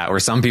the chat, where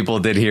some people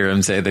did hear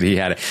him say that he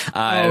had it.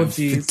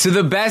 To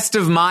the best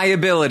of my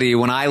ability,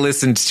 when I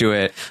listened to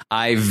it,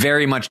 I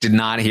very much did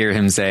not hear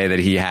him say that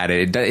he had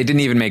it. It didn't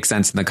even make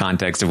sense in the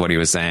context of what he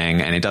was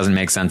saying, and it doesn't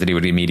make sense that he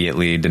would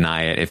immediately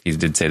deny it if he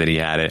did say that he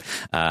had it.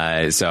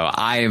 So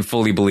I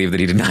fully believe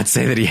that he did not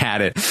say that he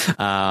had it.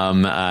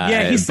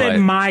 He said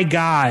my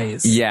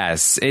guys.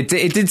 Yes, it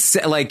did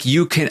say, like,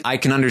 I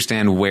can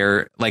understand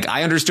where, like,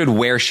 I understood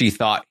where she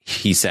thought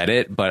he said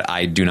it, but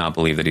I do not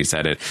believe that he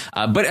said it.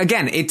 But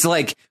again, it's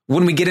like,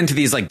 when we get into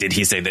these, like, did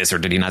he say this or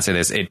did he not say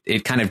this?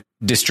 It kind of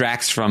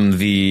distracts from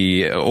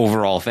the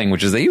overall thing,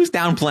 which is that he was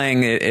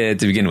downplaying it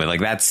to begin with.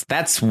 Like,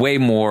 that's way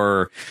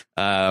more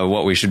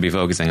what we should be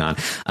focusing on.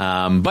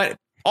 But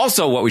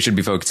also, what we should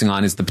be focusing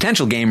on is the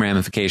potential game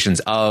ramifications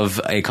of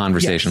a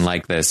conversation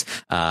like this,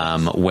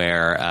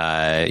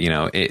 where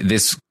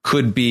this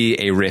could be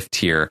a rift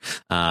here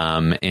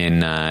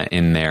in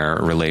their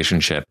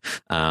relationship.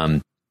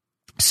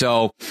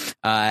 So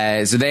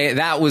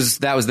that was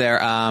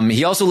there.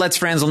 He also lets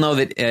Franzel know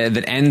that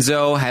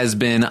Enzo has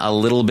been a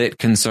little bit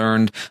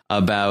concerned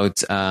about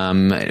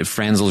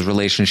Franzel's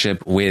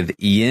relationship with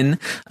Ian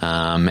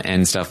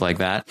and stuff like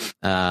that.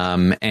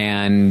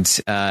 And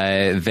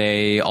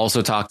they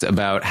also talked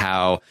about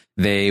how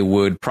they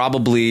would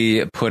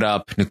probably put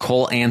up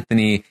Nicole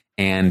Anthony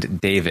and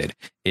David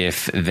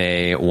if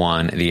they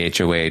won the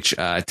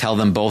HOH. Tell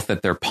them both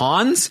that they're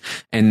pawns,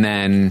 and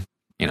then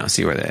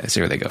see where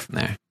they go from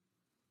there.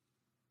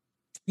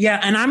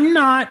 Yeah, and I'm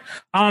not.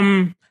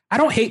 I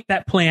don't hate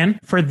that plan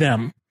for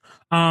them.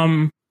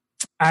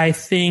 I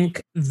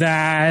think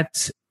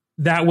that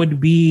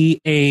would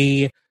be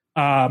a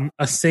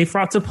safe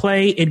route to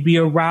play. It'd be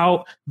a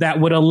route that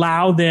would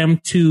allow them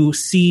to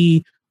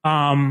see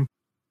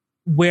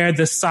where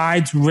the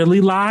sides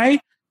really lie,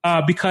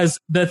 because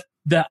I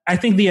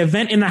think the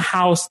event in the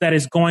house that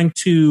is going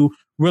to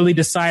really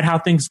decide how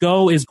things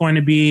go is going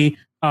to be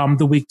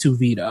the week 2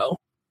 veto,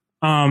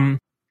 and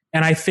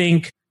I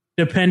think,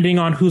 depending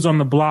on who's on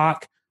the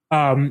block,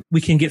 we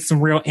can get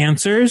some real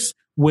answers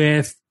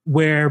with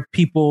where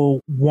people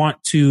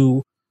want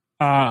to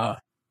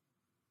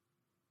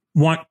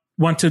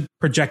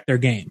project their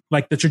game,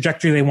 like the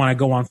trajectory they want to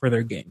go on for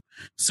their game.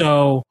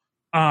 So,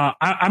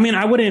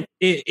 I wouldn't,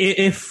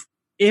 if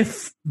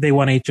they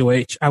won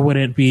HOH, I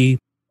wouldn't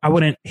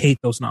hate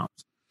those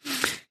knobs.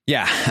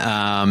 Yeah.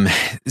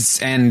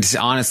 And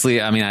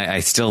honestly, I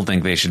still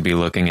think they should be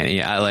looking at,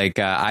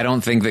 I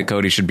don't think that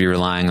Cody should be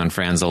relying on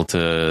Franzel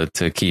to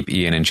keep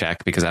Ian in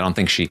check, because I don't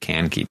think she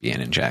can keep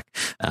Ian in check.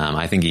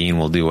 I think Ian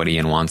will do what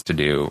Ian wants to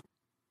do,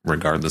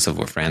 regardless of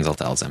what Franzel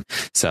tells him.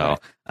 So,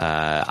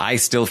 I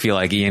still feel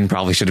like Ian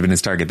probably should have been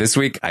his target this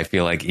week. I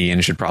feel like Ian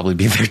should probably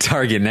be their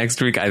target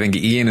next week. I think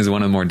Ian is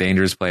one of the more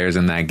dangerous players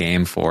in that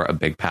game for a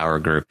big power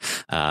group,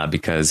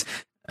 because,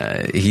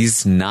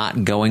 he's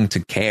not going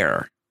to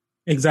care.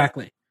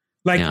 Exactly.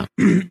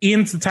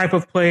 Ian's the type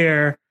of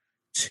player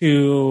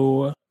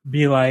to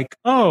be like,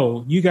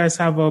 oh, you guys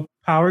have a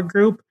power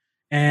group,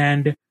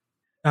 and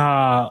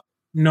no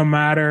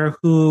matter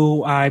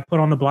who I put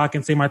on the block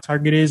and say my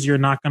target is, you're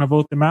not going to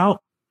vote them out.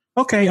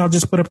 Okay, I'll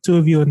just put up 2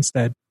 of you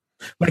instead.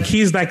 Like,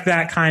 he's like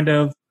that kind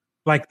of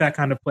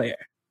player.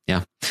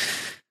 Yeah.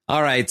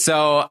 All right.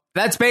 So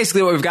that's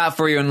basically what we've got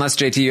for you. Unless,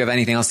 JT, you have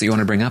anything else that you want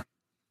to bring up?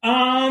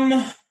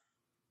 I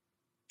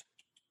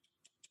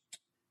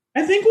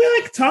think we we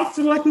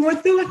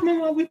went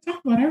through we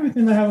talked about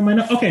everything that I have in my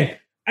notes. Okay.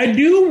 I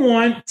do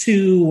want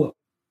to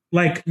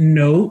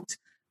note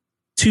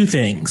two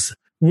things.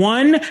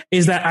 One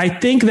is that I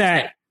think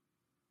that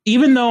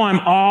even though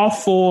I'm all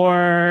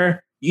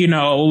for,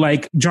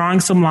 drawing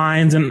some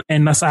lines and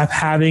us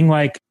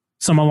having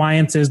some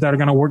alliances that are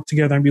going to work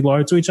together and be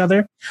loyal to each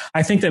other,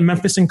 I think that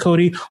Memphis and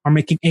Cody are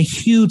making a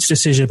huge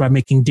decision by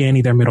making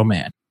Danny their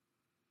middleman.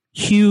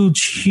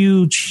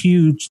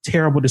 Huge,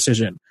 terrible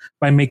decision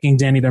by making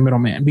Danny their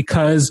middleman,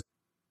 because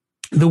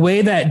the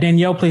way that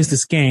Danielle plays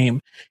this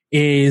game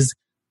is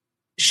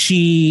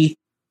she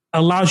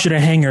allows you to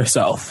hang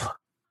yourself.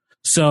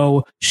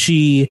 So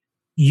she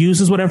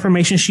uses what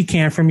information she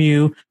can from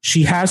you.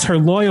 She has her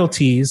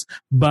loyalties,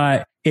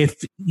 but if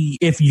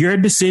your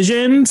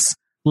decisions,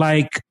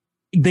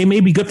 they may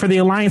be good for the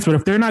alliance, but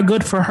if they're not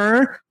good for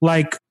her,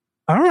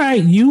 all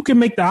right, you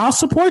can I'll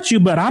support you,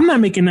 but I'm not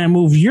making that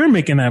move. You're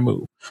making that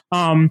move.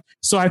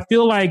 So I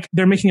feel like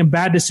they're making a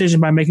bad decision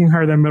by making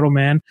her their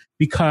middleman,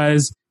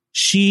 because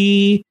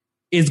she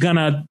is going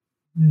to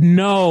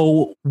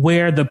know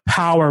where the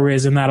power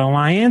is in that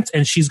alliance,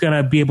 and she's going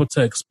to be able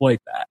to exploit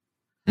that.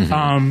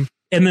 Mm-hmm.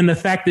 And then the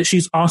fact that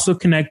she's also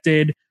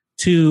connected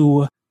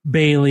to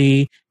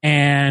Bailey,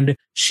 and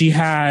she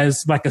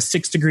has a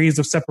 6 degrees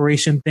of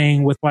separation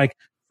thing with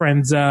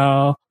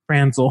Franzel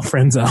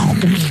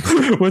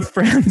with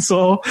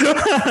Franzel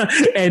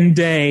and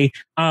Day.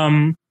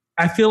 I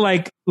feel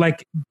like I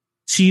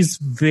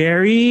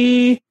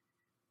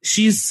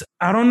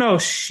don't know.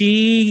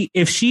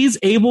 If she's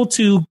able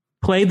to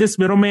play this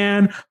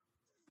middleman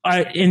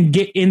and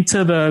get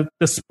into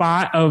the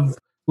spot of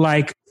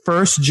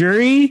first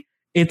jury,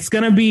 it's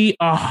going to be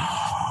a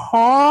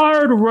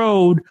hard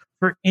road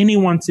for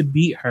anyone to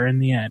beat her in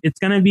the end. It's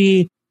going to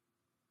be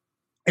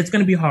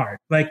hard.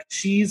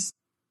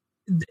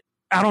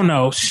 I don't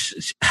know.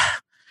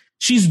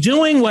 She's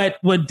doing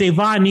what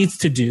Devon needs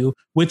to do,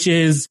 which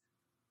is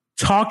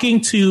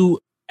talking to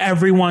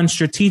everyone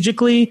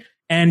strategically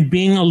and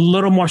being a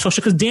little more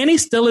social. Because Danny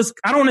still is,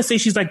 I don't want to say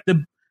she's a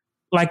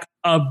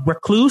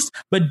recluse,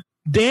 but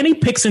Danny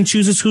picks and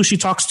chooses who she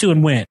talks to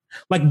and when.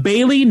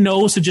 Bailey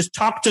knows to just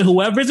talk to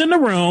whoever's in the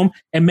room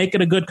and make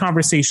it a good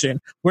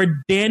conversation,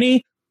 where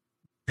Danny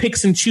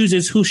picks and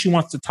chooses who she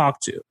wants to talk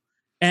to.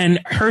 And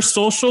her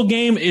social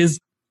game is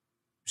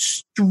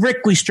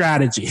strictly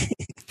strategy.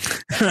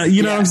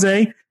 You know what I'm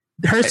saying?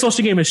 Her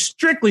social game is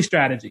strictly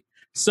strategy.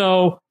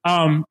 So,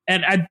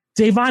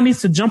 Devon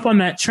needs to jump on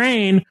that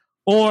train,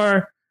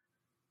 or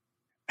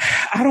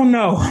I don't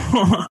know.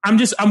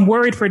 I'm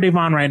worried for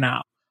Devon right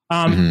now.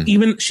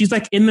 Even she's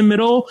in the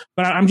middle,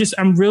 but I'm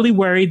really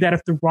worried that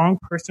if the wrong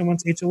person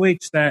wins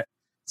HOH, that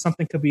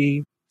something could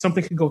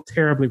go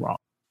terribly wrong.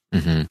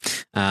 Mm-hmm.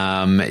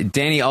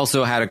 Danny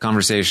also had a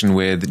conversation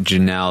with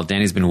Janelle.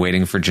 Danny's been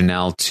waiting for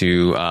Janelle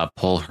to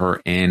pull her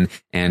in,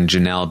 and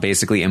Janelle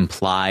basically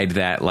implied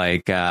that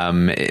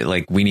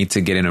we need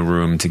to get in a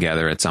room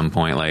together at some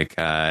point.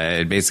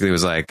 It basically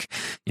was I'm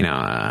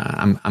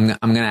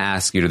gonna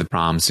ask you to the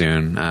prom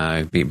soon.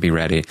 Be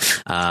ready.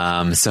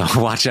 So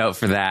watch out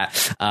for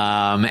that.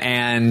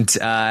 And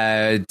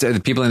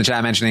the people in the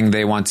chat mentioning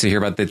they want to hear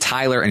about the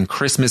Tyler and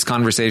Christmas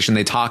conversation.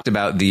 They talked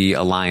about the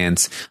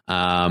alliance,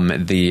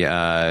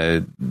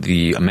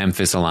 the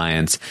Memphis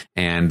alliance,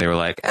 and they were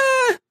like,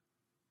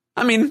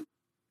 I mean,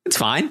 it's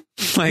fine.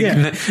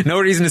 No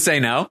reason to say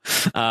no.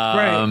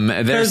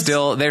 Right.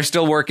 They're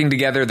still working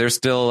together. They're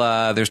still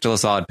a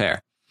solid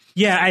pair.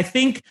 Yeah, I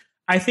think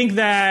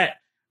that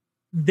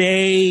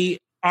they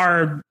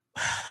are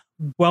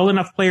well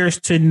enough players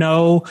to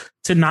know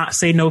to not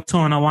say no to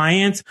an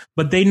alliance,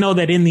 but they know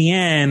that in the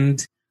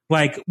end,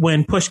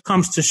 when push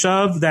comes to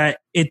shove, that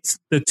it's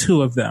the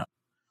two of them.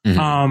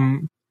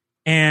 Mm-hmm.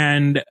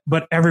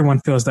 But everyone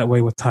feels that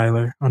way with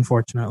Tyler,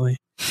 unfortunately.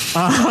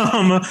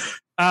 But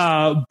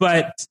I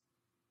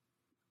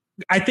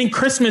think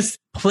Christmas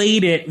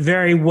played it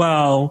very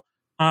well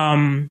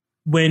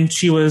when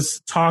she was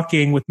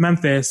talking with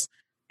Memphis,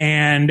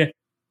 and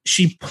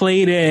she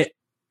played it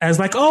as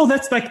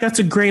that's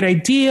a great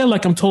idea.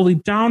 I'm totally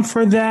down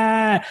for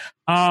that.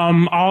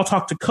 I'll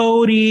talk to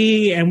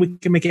Cody and we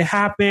can make it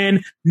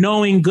happen,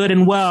 knowing good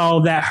and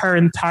well that her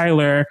and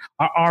Tyler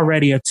are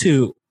already a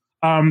two.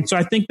 So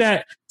I think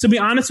that, to be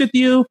honest with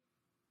you,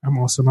 I'm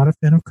also not a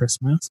fan of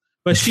Christmas,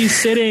 but she's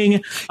sitting.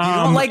 You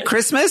don't like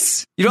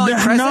Christmas? You don't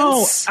like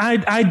presents?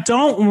 No, I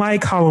don't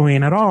like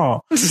Halloween at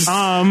all.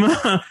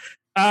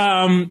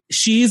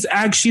 She's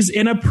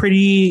in a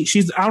pretty,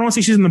 I don't want to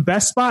say she's in the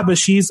best spot, but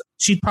she's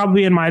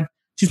probably in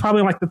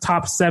the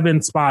top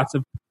 7 spots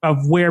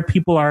of where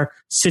people are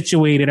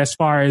situated as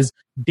far as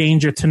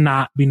danger to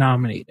not be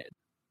nominated.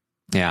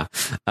 Yeah.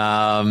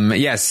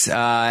 Yes.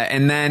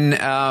 And then,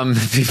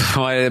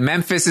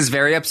 Memphis is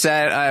very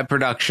upset at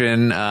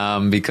production,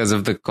 because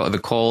of the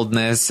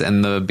coldness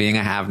and the being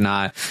a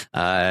have-not.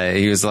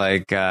 He was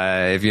like,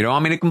 if you don't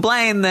want me to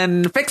complain,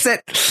 then fix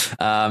it.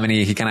 And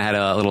he kind of had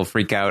a little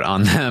freak out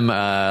on them,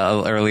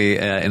 early,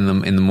 in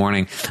the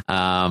morning,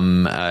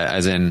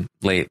 as in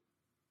late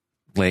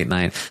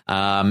night.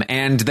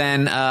 And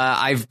then,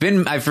 I've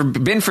been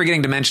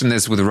forgetting to mention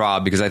this with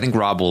Rob because I think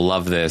Rob will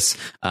love this.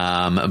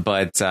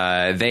 But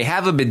they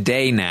have a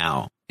bidet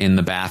now in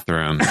the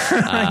bathroom,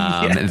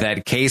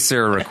 that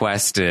Kaser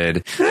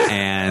requested.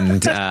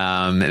 And,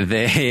 I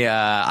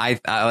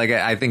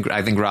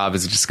think Rob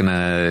is just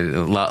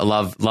gonna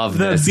love the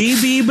this.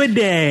 BB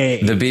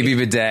bidet. The BB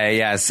bidet,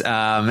 yes.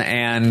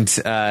 And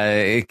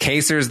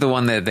Kaser's the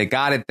one that they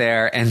got it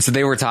there, and so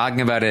they were talking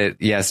about it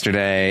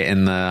yesterday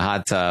in the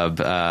hot tub.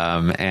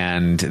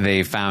 And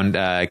they found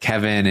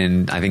Kevin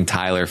and I think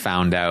Tyler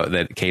found out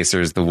that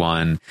Kaser's the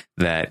one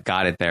that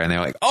got it there, and they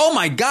were like, "Oh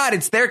my God,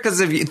 it's there because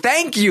of you!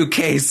 Thank you,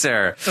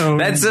 Kaser.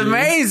 That's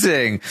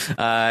amazing."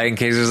 And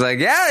Kaser's like,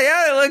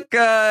 "Yeah, look,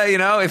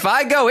 if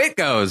I go, it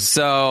goes.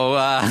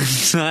 So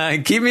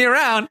keep me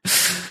around."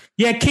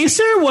 Yeah,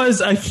 Kaser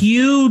was a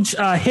huge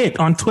hit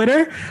on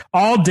Twitter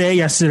all day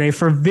yesterday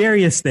for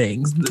various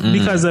things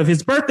because of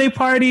his birthday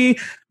party,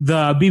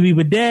 the BB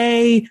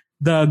bidet,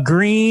 the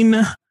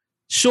green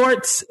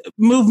shorts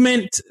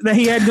movement that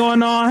he had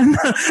going on.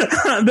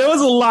 There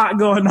was a lot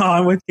going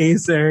on with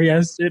Kaser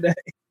yesterday.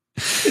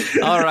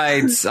 All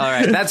right.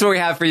 That's what we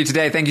have for you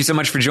today. Thank you so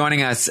much for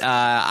joining us.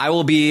 I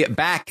will be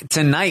back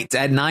tonight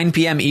at 9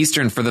 p.m.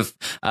 Eastern for the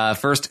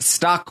first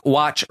Stock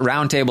Watch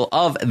Roundtable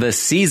of the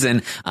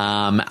season.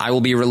 I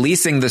will be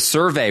releasing the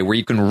survey where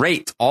you can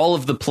rate all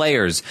of the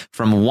players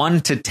from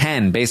 1 to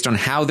 10 based on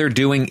how they're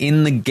doing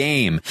in the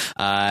game.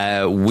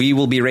 We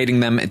will be rating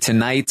them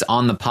tonight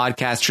on the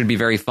podcast. Should be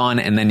very fun.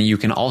 And then you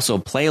can also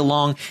play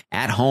along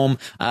at home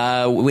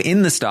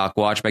in the Stock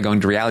Watch by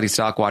going to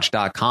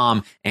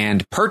realitystockwatch.com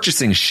and purchasing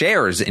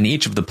shares in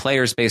each of the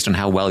players based on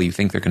how well you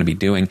think they're going to be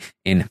doing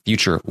in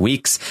future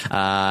weeks.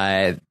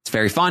 It's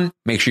very fun.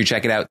 Make sure you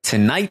check it out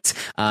tonight.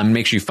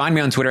 Make sure you find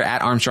me on Twitter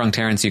at Armstrong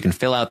Terrence so you can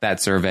fill out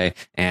that survey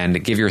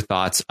and give your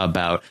thoughts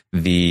about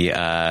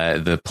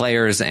the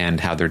players and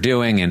how they're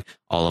doing and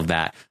all of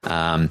that.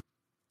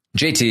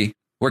 JT,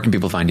 where can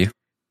people find you?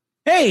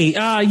 Hey,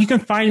 you can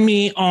find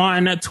me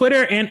on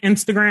Twitter and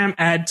Instagram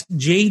at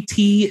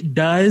JTDoesNYC.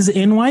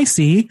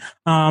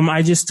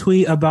 I just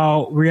tweet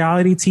about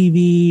reality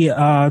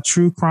TV,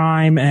 true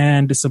crime,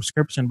 and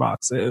subscription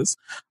boxes.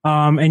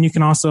 And you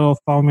can also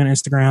follow me on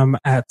Instagram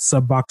at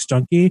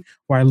SubboxJunkie,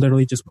 where I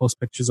literally just post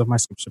pictures of my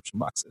subscription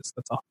boxes.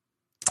 That's all.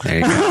 There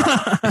you go.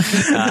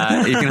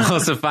 You can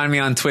also find me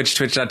on Twitch,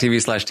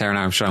 twitch.tv/Taran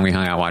Armstrong. We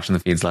hung out watching the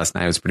feeds last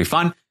night. It was pretty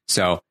fun.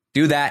 So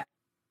do that.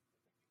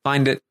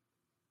 Find it.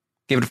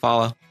 Give it a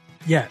follow.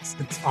 Yes,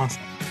 it's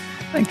awesome.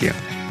 Thank you.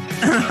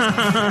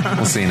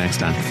 We'll see you next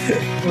time.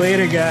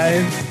 Later,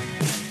 guys.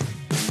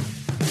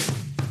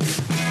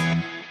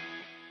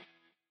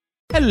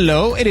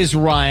 Hello, it is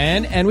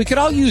Ryan, and we could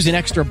all use an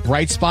extra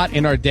bright spot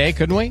in our day,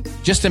 couldn't we?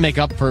 Just to make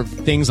up for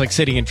things like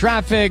sitting in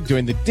traffic,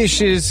 doing the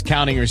dishes,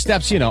 counting your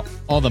steps,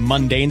 all the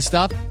mundane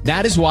stuff.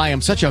 That is why I'm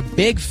such a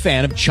big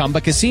fan of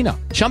Chumba Casino.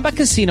 Chumba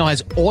Casino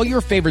has all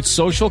your favorite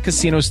social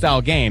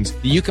casino-style games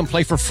that you can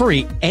play for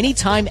free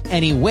anytime,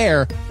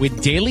 anywhere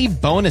with daily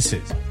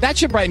bonuses. That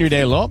should brighten your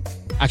day a little.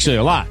 Actually,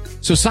 a lot.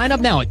 So sign up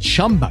now at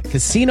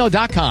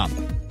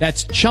ChumbaCasino.com.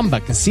 That's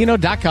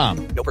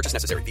ChumbaCasino.com. No purchase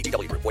necessary.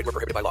 VGW Group. Void where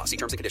prohibited by law. See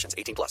terms and conditions.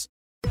 18+.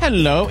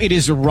 Hello, it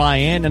is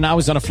Ryan, and I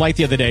was on a flight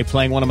the other day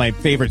playing one of my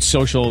favorite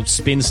social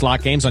spin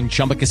slot games on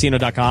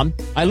ChumbaCasino.com.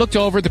 I looked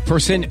over at the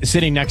person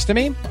sitting next to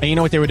me, and you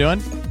know what they were doing?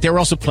 They were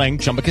also playing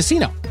Chumba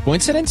Casino.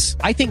 Coincidence?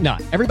 I think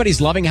not.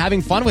 Everybody's loving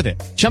having fun with it.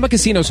 Chumba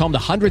Casino is home to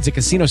hundreds of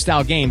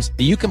casino-style games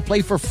that you can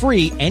play for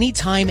free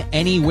anytime,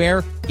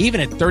 anywhere, even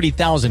at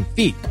 30,000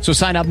 feet. So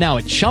sign up now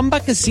at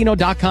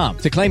ChumbaCasino.com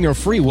to claim your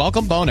free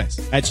welcome bonus.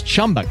 That's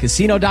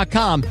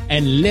ChumbaCasino.com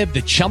and live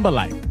the Chumba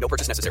life. No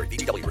purchase necessary.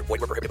 VGW Group. Void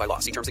where prohibited by law.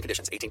 See terms and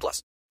conditions.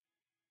 18+.